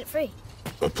going to get it free?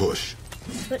 A push.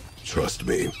 But Trust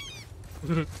me.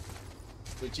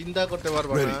 তুই চিন্তা করতে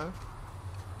পারবা Ready. না।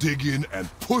 Dig in and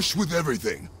push with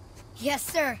everything. yes,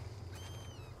 sir.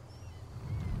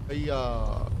 আইয়া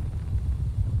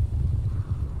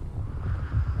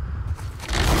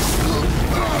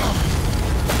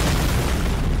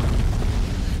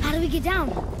How do we get down?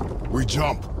 We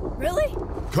jump. Really?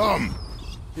 Come.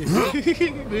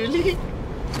 really?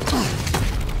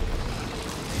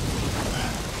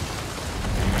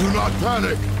 Do not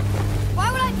panic. Why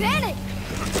would I panic?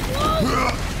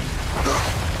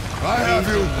 I have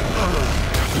you.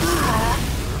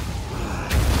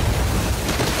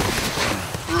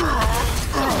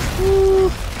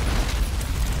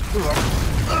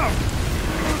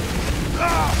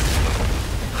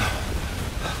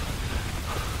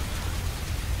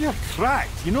 You're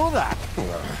cracked, you know that?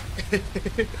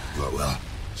 Well.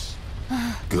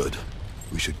 Good.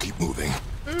 We should keep moving.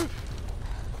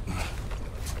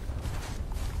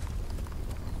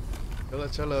 চলো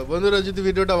চলো বন্ধুরা, যদি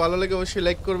ভিডিওটা ভালো লাগে অবশ্যই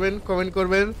like করবেন, comment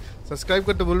করবেন, সাবস্ক্রাইব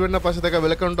করতে ভুলবেন না, পাশে থাকা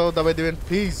বেল আইকনটাও দাবাই দিবেন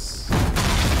please.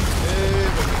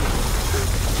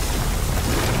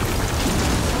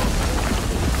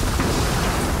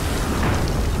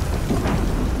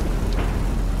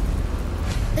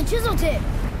 The chisel tip.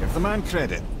 Give the man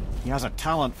credit. He has a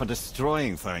talent for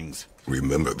destroying things.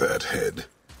 Remember that head.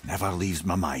 Never leaves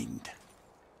my mind.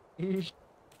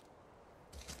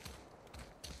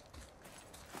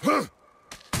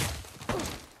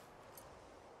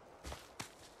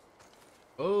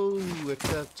 Oh,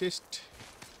 একটা চেস্ট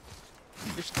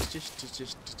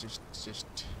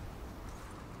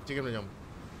কেমনে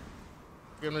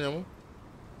যাবো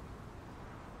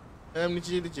আমি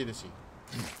নিচে যেতে চেয়েছি।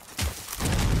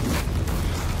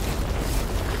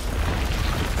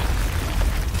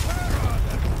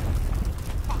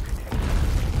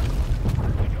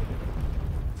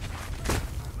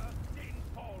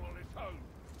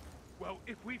 Well,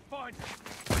 if we find him,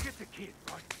 we get the kid,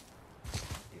 right?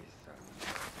 Yes, sir.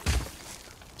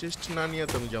 Chest না নিয়ে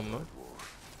তো আমি যাবো না।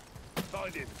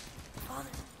 Find him.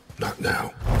 Not now.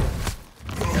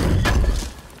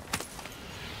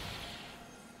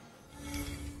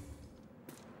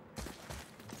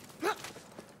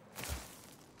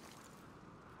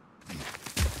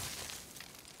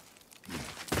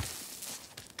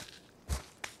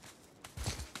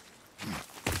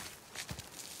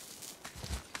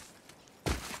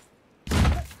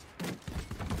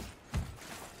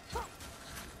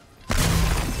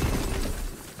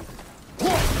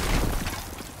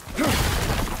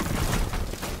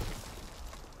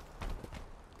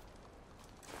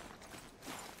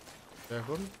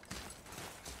 এখন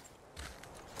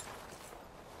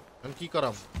আমি কি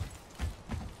করাম?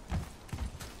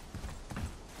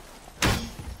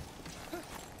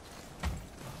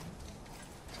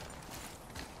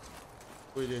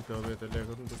 কই যেতে হবে তাহলে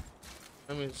এখন?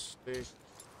 আমি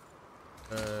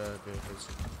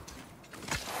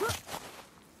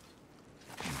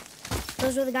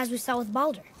Those were the guys we saw with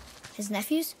Baldur. His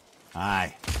nephews?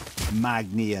 Aye.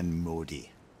 Magni and Modi.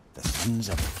 The sons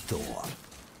of Thor.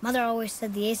 Mother always said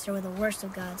the Aesir were the worst of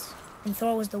gods, and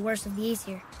Thor was the worst of the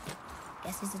Aesir.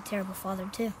 Guess he's a terrible father,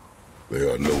 too. They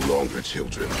are no longer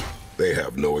children. They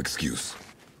have no excuse.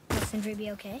 Will Sindri be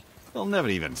okay? They'll never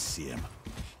even see him.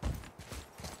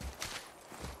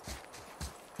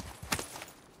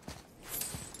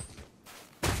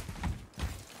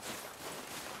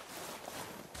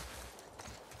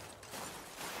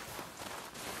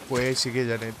 কয়ে শিখে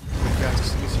জানে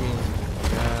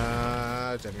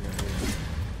জানি না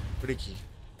কি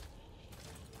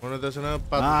মনে হচ্ছে না।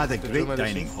 Ah, the great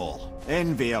dining hall.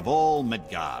 Envy of all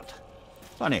Midgard.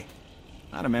 Funny,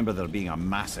 I remember there being a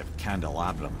massive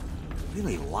candelabrum.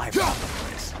 Really lively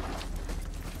place.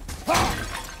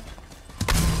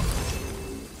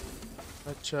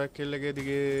 আচ্ছা কে লাগে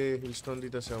এদিকে হিলস্টোন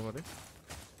দিতেছে আমারে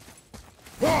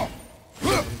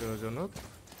জনক।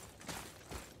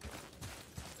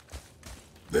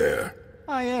 There.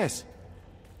 Ah, yes.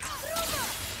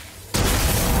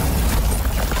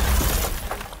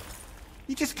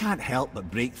 You just can't help but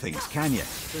break things, can you?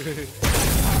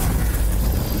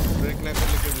 Break না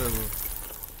করলে কি করবো?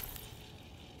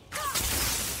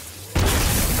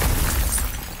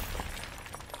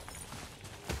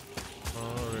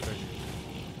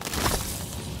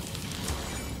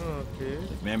 Okay.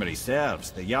 If memory serves,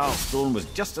 the Jarl stone was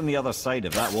just on the other side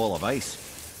of that wall of ice.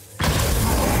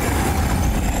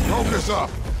 Focus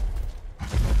up.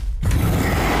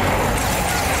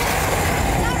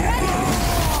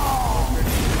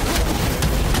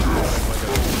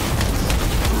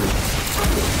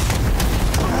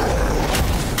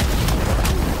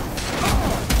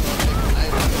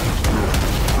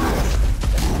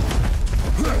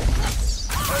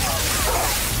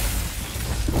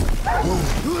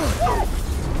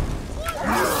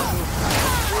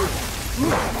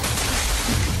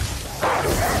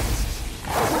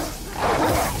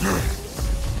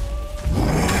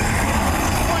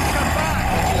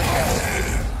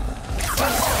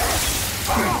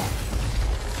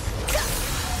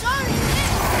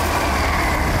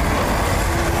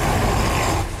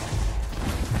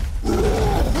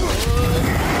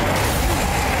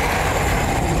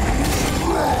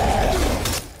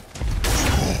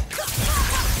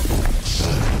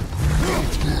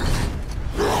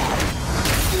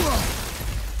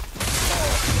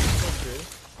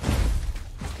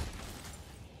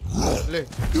 ले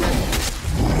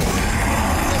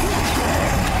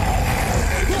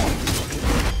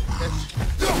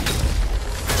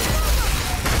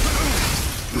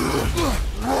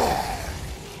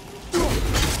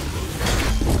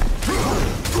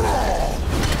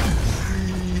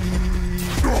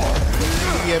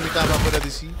ये मिटा बाप रे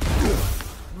दिसी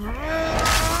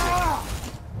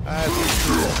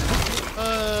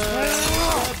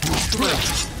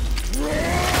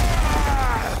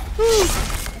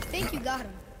I think you got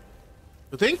him.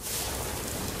 You think?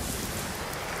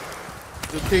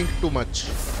 You think too much.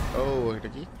 Oh, এটা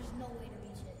কি? There's no way to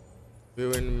reach it. View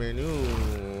in menu.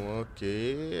 Okay.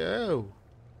 Oh.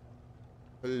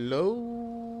 Hello.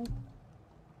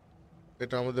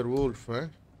 এটা আমাদের wolf, হ্যাঁ?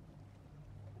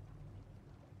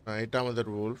 না, এটা আমাদের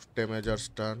wolf. Damage আর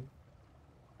stun.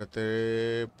 এতে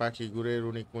পাখি ঘুরে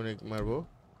রুনিক মনিক মারবো।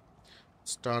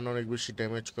 Stun অনেক বেশি,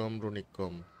 damage কম, রুনিক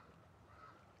কম।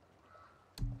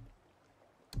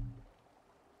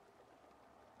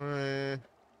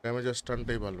 ড্যামেজ আর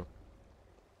স্টানটাই ভালো,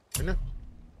 তাই না?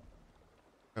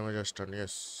 ড্যামেজ আর স্টান,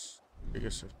 ইয়েস, ঠিক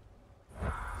আছে।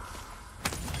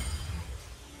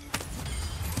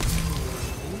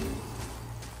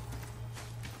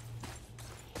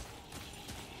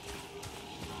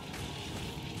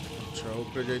 আচ্ছা,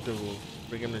 উপরে যাইতে হবো।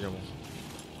 উপরে কেমনে যাবো?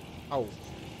 How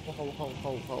how how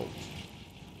how how.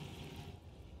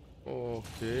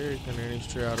 ওকে, এখানে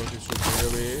নিশ্চয়ই আরো কিছু হয়ে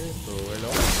যাবে। তো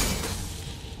এলো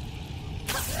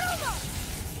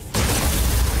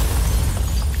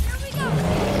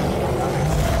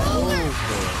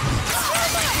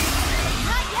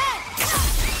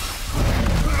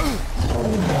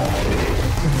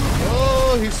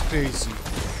he's crazy.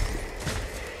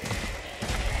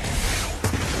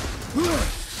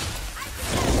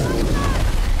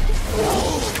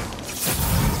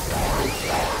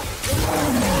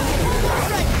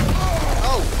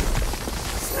 Oh!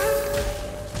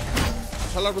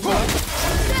 Salah besar.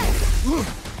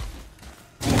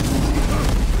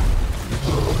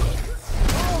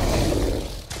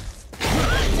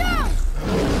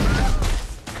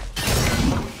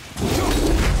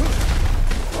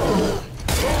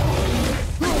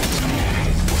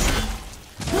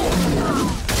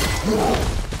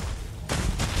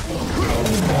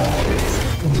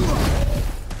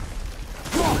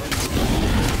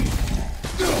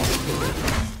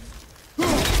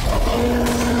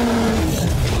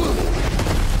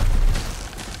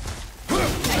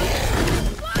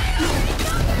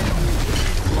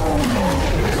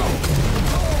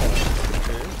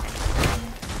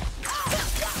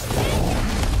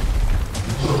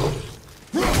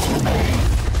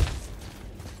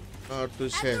 Tú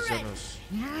sésanos.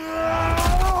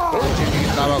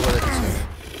 Estaba con el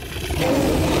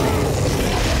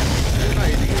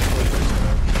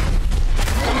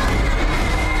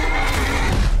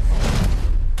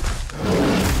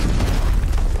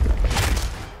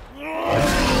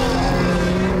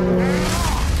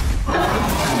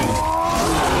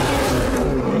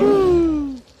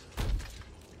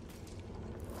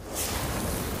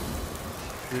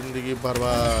जिंदगी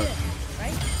बर्बाद.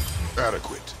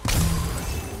 Adequate.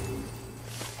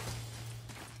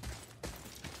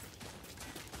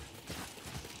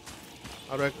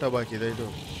 আরো একটা বাকি, তাই তো?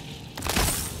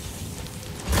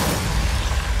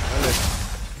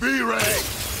 Be ready.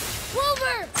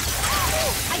 Wolver!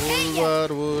 I can't get.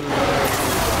 Wolver.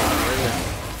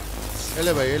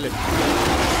 এলে ভাই, এলে।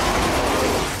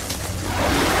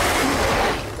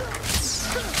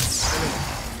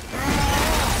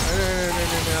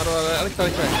 আরো আরেকটা।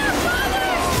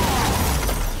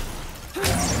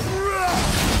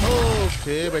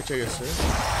 ওকে, বেঁচে গেছে।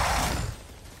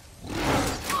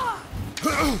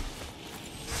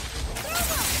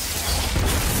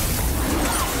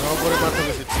 করে মারতে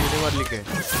গেছে, চিনে মারলি কে?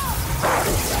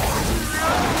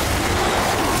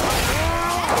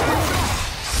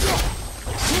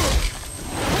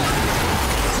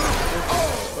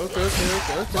 ওকে ওকে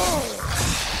ওকে ওকে।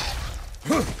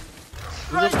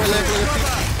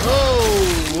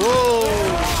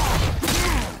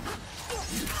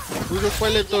 সুযোগ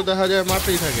পাইলে তো দেখা যায়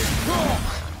মারতেই থাকে।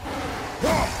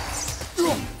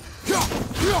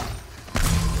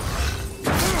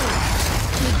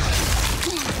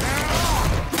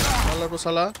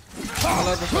 Salah.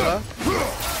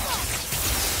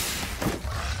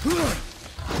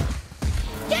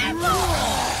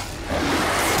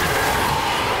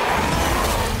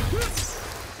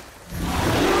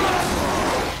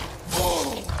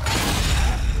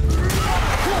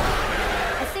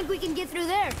 I think we can get through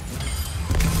there.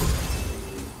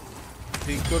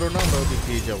 ঠিক করো না, আমরা ওদিক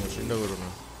দিয়ে যাবো, চিন্তা করো না।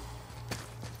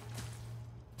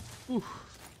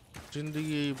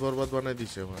 জিন্দগি বরবাদ বানাই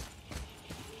দিছে আমার।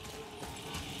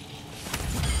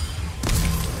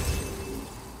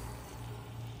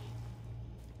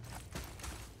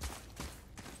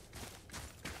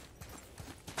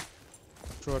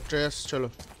 ट्रेस चलो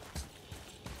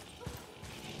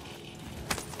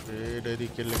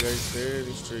এদিকে লাগাইছে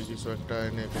নিশ্চয়ই কিছু একটা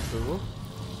এনে করতে হবে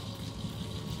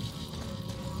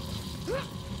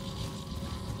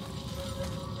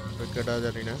কেডা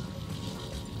জানি না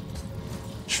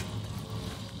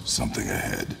Something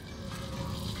ahead.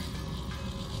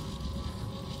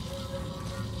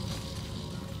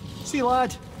 See,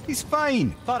 lad, he's fine.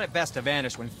 Thought it best to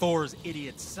vanish when Thor's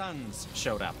idiot sons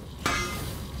showed up.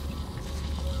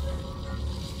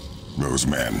 Those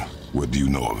men, what do you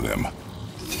know of them?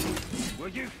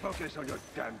 Will you focus on your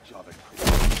damn job and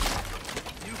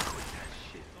you quit that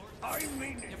shit? I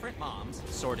mean it. Different moms.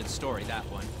 Sordid story, that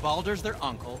one. Baldur's their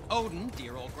uncle. Odin,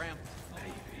 dear old grandpa.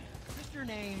 Just your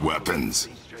name. Weapons.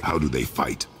 How do they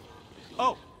fight?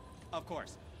 Oh, of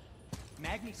course.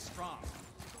 Magni's strong.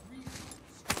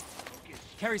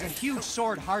 Carries a huge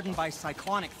sword hardened by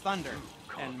cyclonic thunder.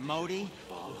 And Modi?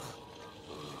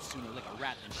 Sooner lick a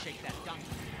rat than shake that gun.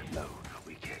 No,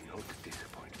 we can't hope to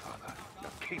disappoint, Father.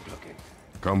 Now keep looking.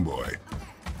 Come, boy.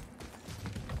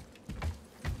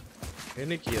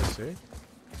 এনে কি আছে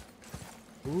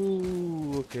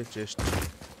ওকে chest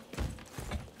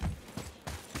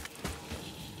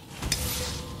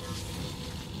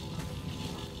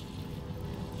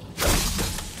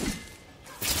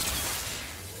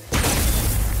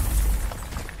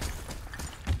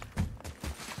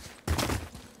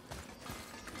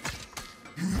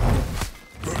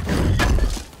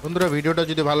বন্ধুরা ভিডিওটা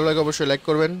যদি ভালো লাগে অবশ্যই like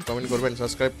করবেন কমেন্ট করবেন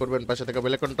সাবস্ক্রাইব করবেন পাশে থাকা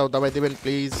বেল আইকনটাও দাবাই দিবেন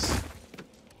প্লিজ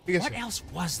ঠিক আছে What else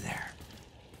was there?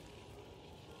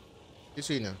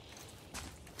 কিছুই না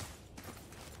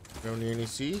নাও নিয়ে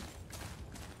নিছি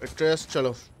ট্রেস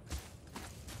চলো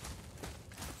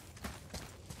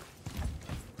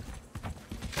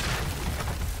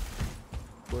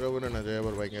পুরো বনে না যায়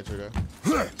আবার বাইকে চড়া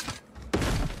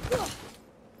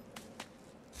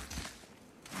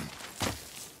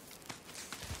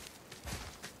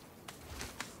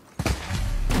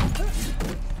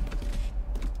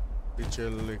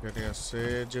পিচেল এখানে আছে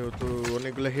যেহেতু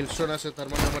অনেকগুলো হিলস্টোন আছে তার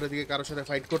মানে আমার এদিকে কারোর সাথে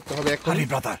ফাইট করতে হবে এখন Hurry,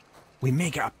 brother. We may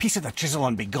get a piece of the chisel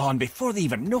and be gone before they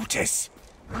even notice.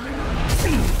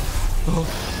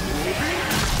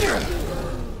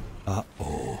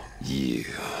 Uh-oh.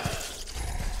 Yeah.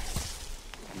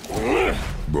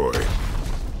 Boy.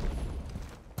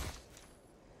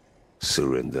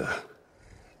 Surrender.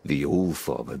 The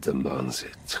All-Father demands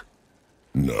it.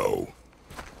 No.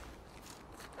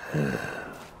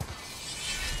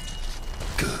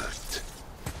 Good.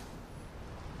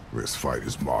 This fight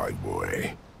is mine, boy.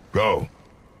 Go.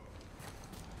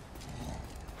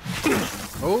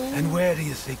 And where do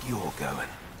you think you're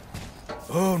going?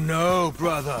 Oh no,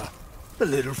 brother. The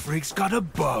little freak's got a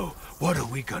bow. What are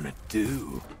we gonna do?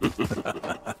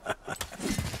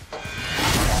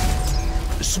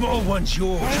 The small one's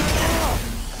yours.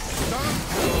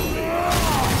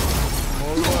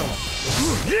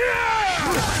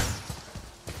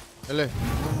 Hele.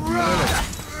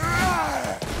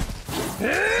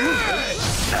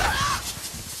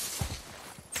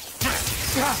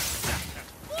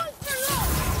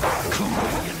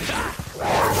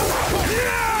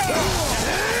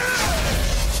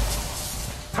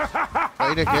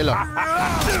 Haydi gel.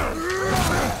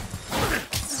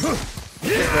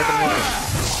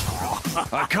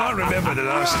 I can't remember the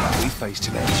last time we faced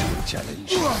an actual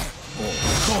challenge.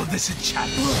 Call this a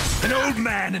challenge. An old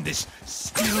man and this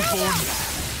stillborn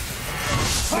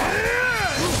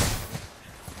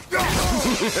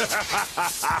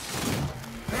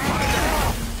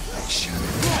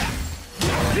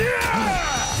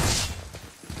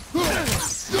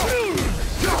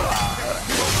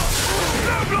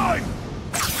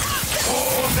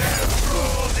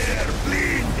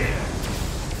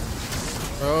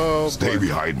Oh, Stay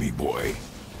behind me, boy.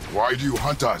 Why do you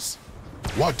hunt us?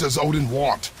 What does Odin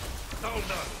want? Oh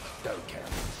no, don't care.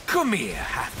 Come here,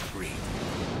 half-breed.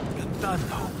 You're done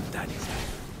home, Daddy's.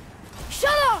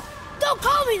 Shut up! Don't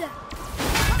call me that!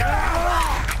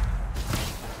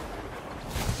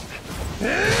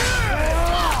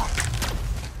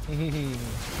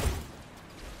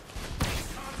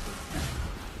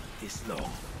 This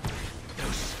long.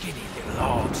 Those skinny little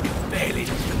arms can barely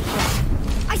lift them.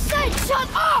 I said shut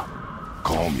up!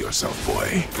 Calm yourself,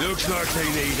 boy. Looks like they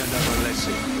need another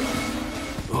lesson.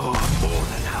 Oh, I'm more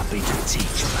than happy to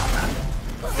teach, brother.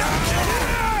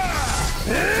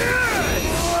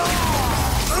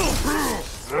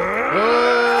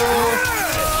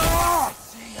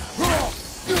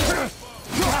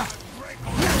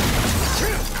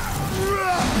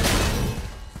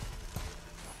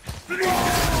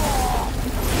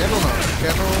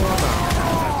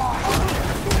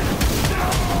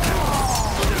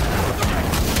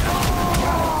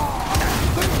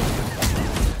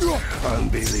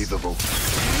 Unbelievable.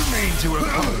 You mean to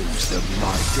oppose the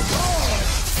might of God?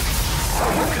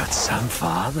 You got some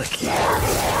father, kid. I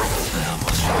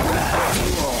almost feel bad.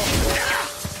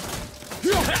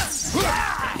 You're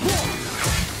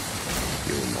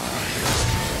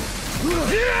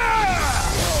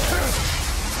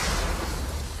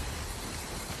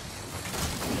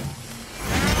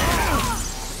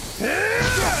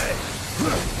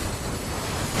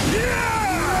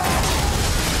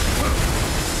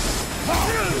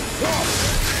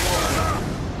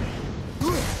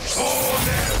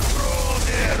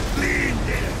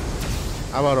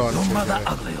Your mother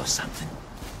ugly or something?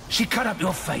 She cut up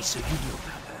your face so you knew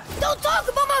about her. Don't talk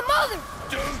about my mother!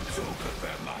 Don't talk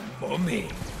about my mommy.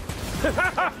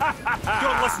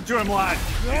 Don't listen to him, lad.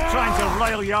 He's trying to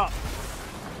rile you up.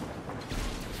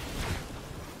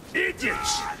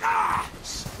 Idiots!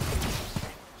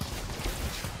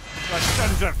 The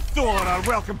sons of Thor are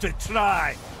welcome to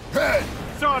try. Head!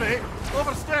 Sorry,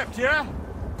 overstepped, yeah?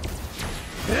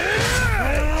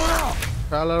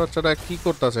 শালার বাচ্চাটা কি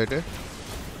করতেছে এটা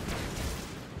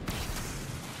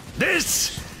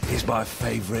This is my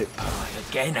favorite pie.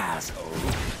 Again, asshole.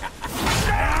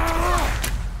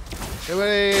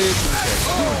 এবারে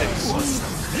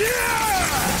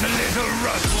It's a little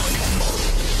run.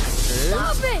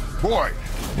 Stop it! Boy!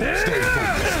 Stay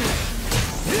focused.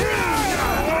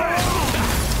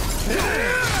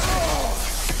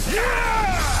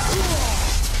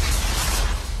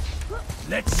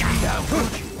 Let's see how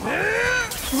good you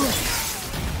are.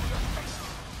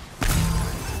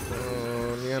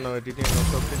 নিয়ে নাও এটি নিয়ে নাও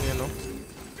সবটি নিয়ে নাও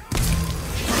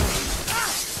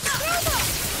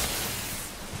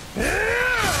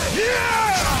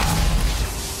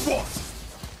What?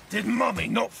 Did Mummy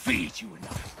not feed you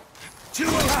enough? Too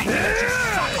easy to let you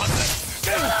suck on the...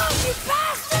 Get off, you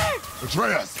bastard!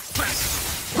 Atreus!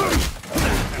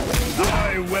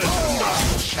 I welcome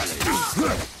the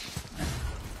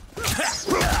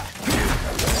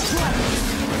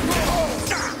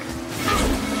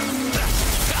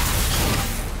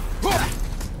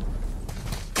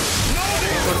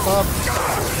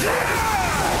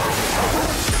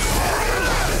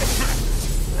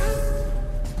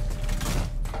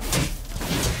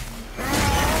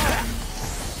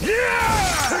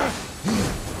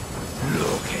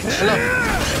challenge.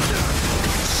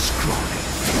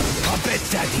 I bet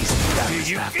Daddy's embarrassed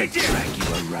to have to drag you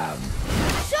around.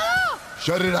 Shut up!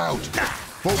 Shut it out!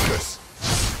 Focus!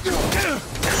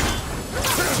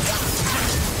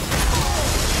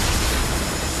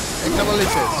 একটা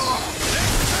বলেছে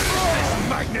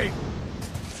Magni!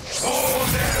 Oh,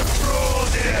 there, bro,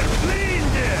 there, clean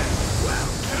there! Well,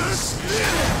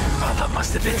 Mother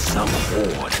must have been some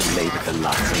whore to lay with the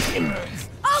lots of him.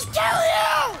 I'll kill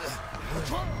you!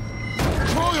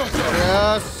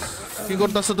 Yes. কি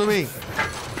করতেছো তুমি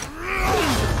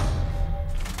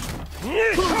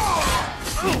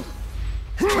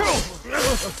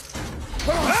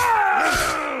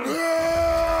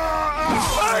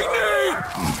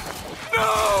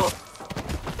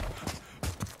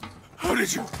How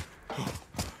did you...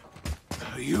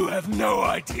 You have no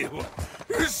idea what...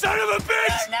 You son of a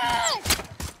bitch!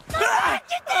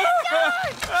 Get this guy!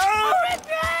 I'll rip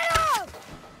your head off!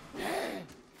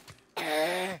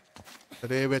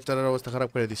 আরে বেচারার অবস্থা খারাপ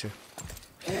করে দিছে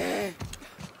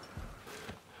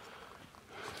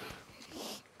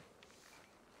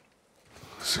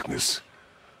Sickness.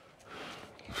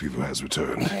 Fever has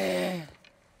returned.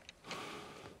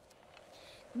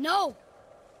 No!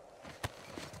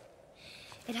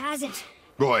 It hasn't.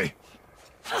 Roy!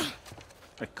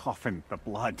 The coffin, the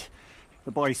blood.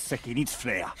 The boy's sick, he needs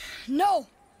Freya. No!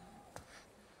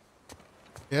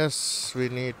 Yes, we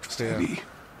need Freya. Steady.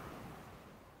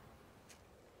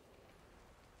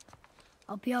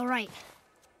 I'll be all right.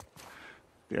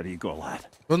 There you go, lad.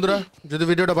 বন্ধুরা যদি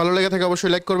ভিডিওটা ভালো লেগে থাকে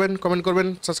অবশ্যই like করবেন comment করবেন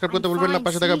subscribe করতে ভুলবেন না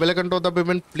পাশে থাকা বেল আইকনটা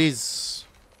দাববেন প্লিজ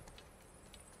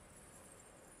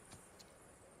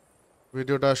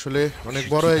ভিডিওটা আসলে অনেক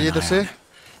বড় হয়ে যেতেছে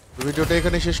ভিডিওটা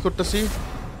এখানে শেষ করতেছি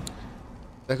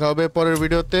দেখা হবে পরের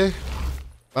ভিডিওতে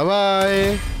বাই বাই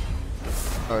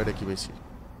এটা কি বেশি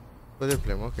বাজে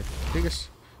ফ্লেম ওকে ঠিক আছে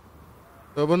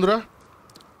তো বন্ধুরা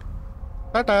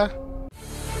টাটা